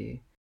people who do.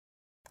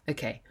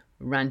 Okay.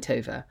 Rant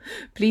over.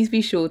 Please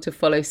be sure to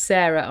follow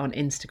Sarah on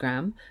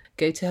Instagram.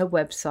 Go to her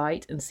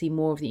website and see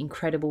more of the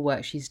incredible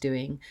work she's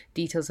doing,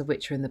 details of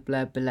which are in the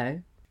blurb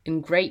below.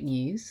 In great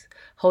news,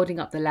 Holding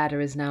Up the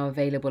Ladder is now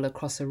available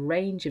across a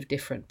range of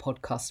different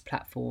podcast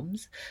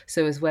platforms.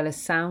 So as well as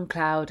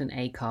SoundCloud and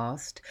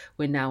Acast,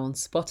 we're now on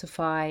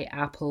Spotify,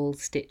 Apple,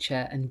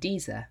 Stitcher and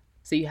Deezer.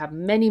 So you have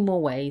many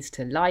more ways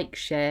to like,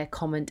 share,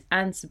 comment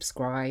and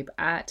subscribe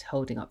at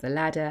Holding Up the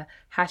Ladder,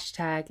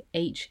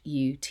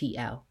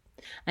 #HUTL.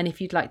 And if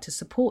you'd like to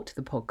support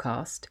the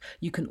podcast,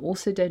 you can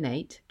also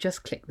donate.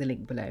 Just click the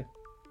link below.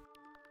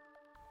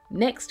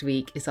 Next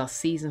week is our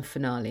season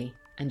finale,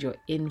 and you're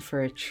in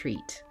for a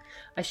treat.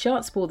 I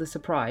shan't spoil the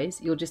surprise,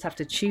 you'll just have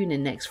to tune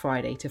in next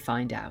Friday to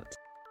find out.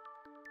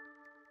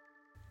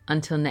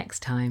 Until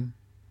next time.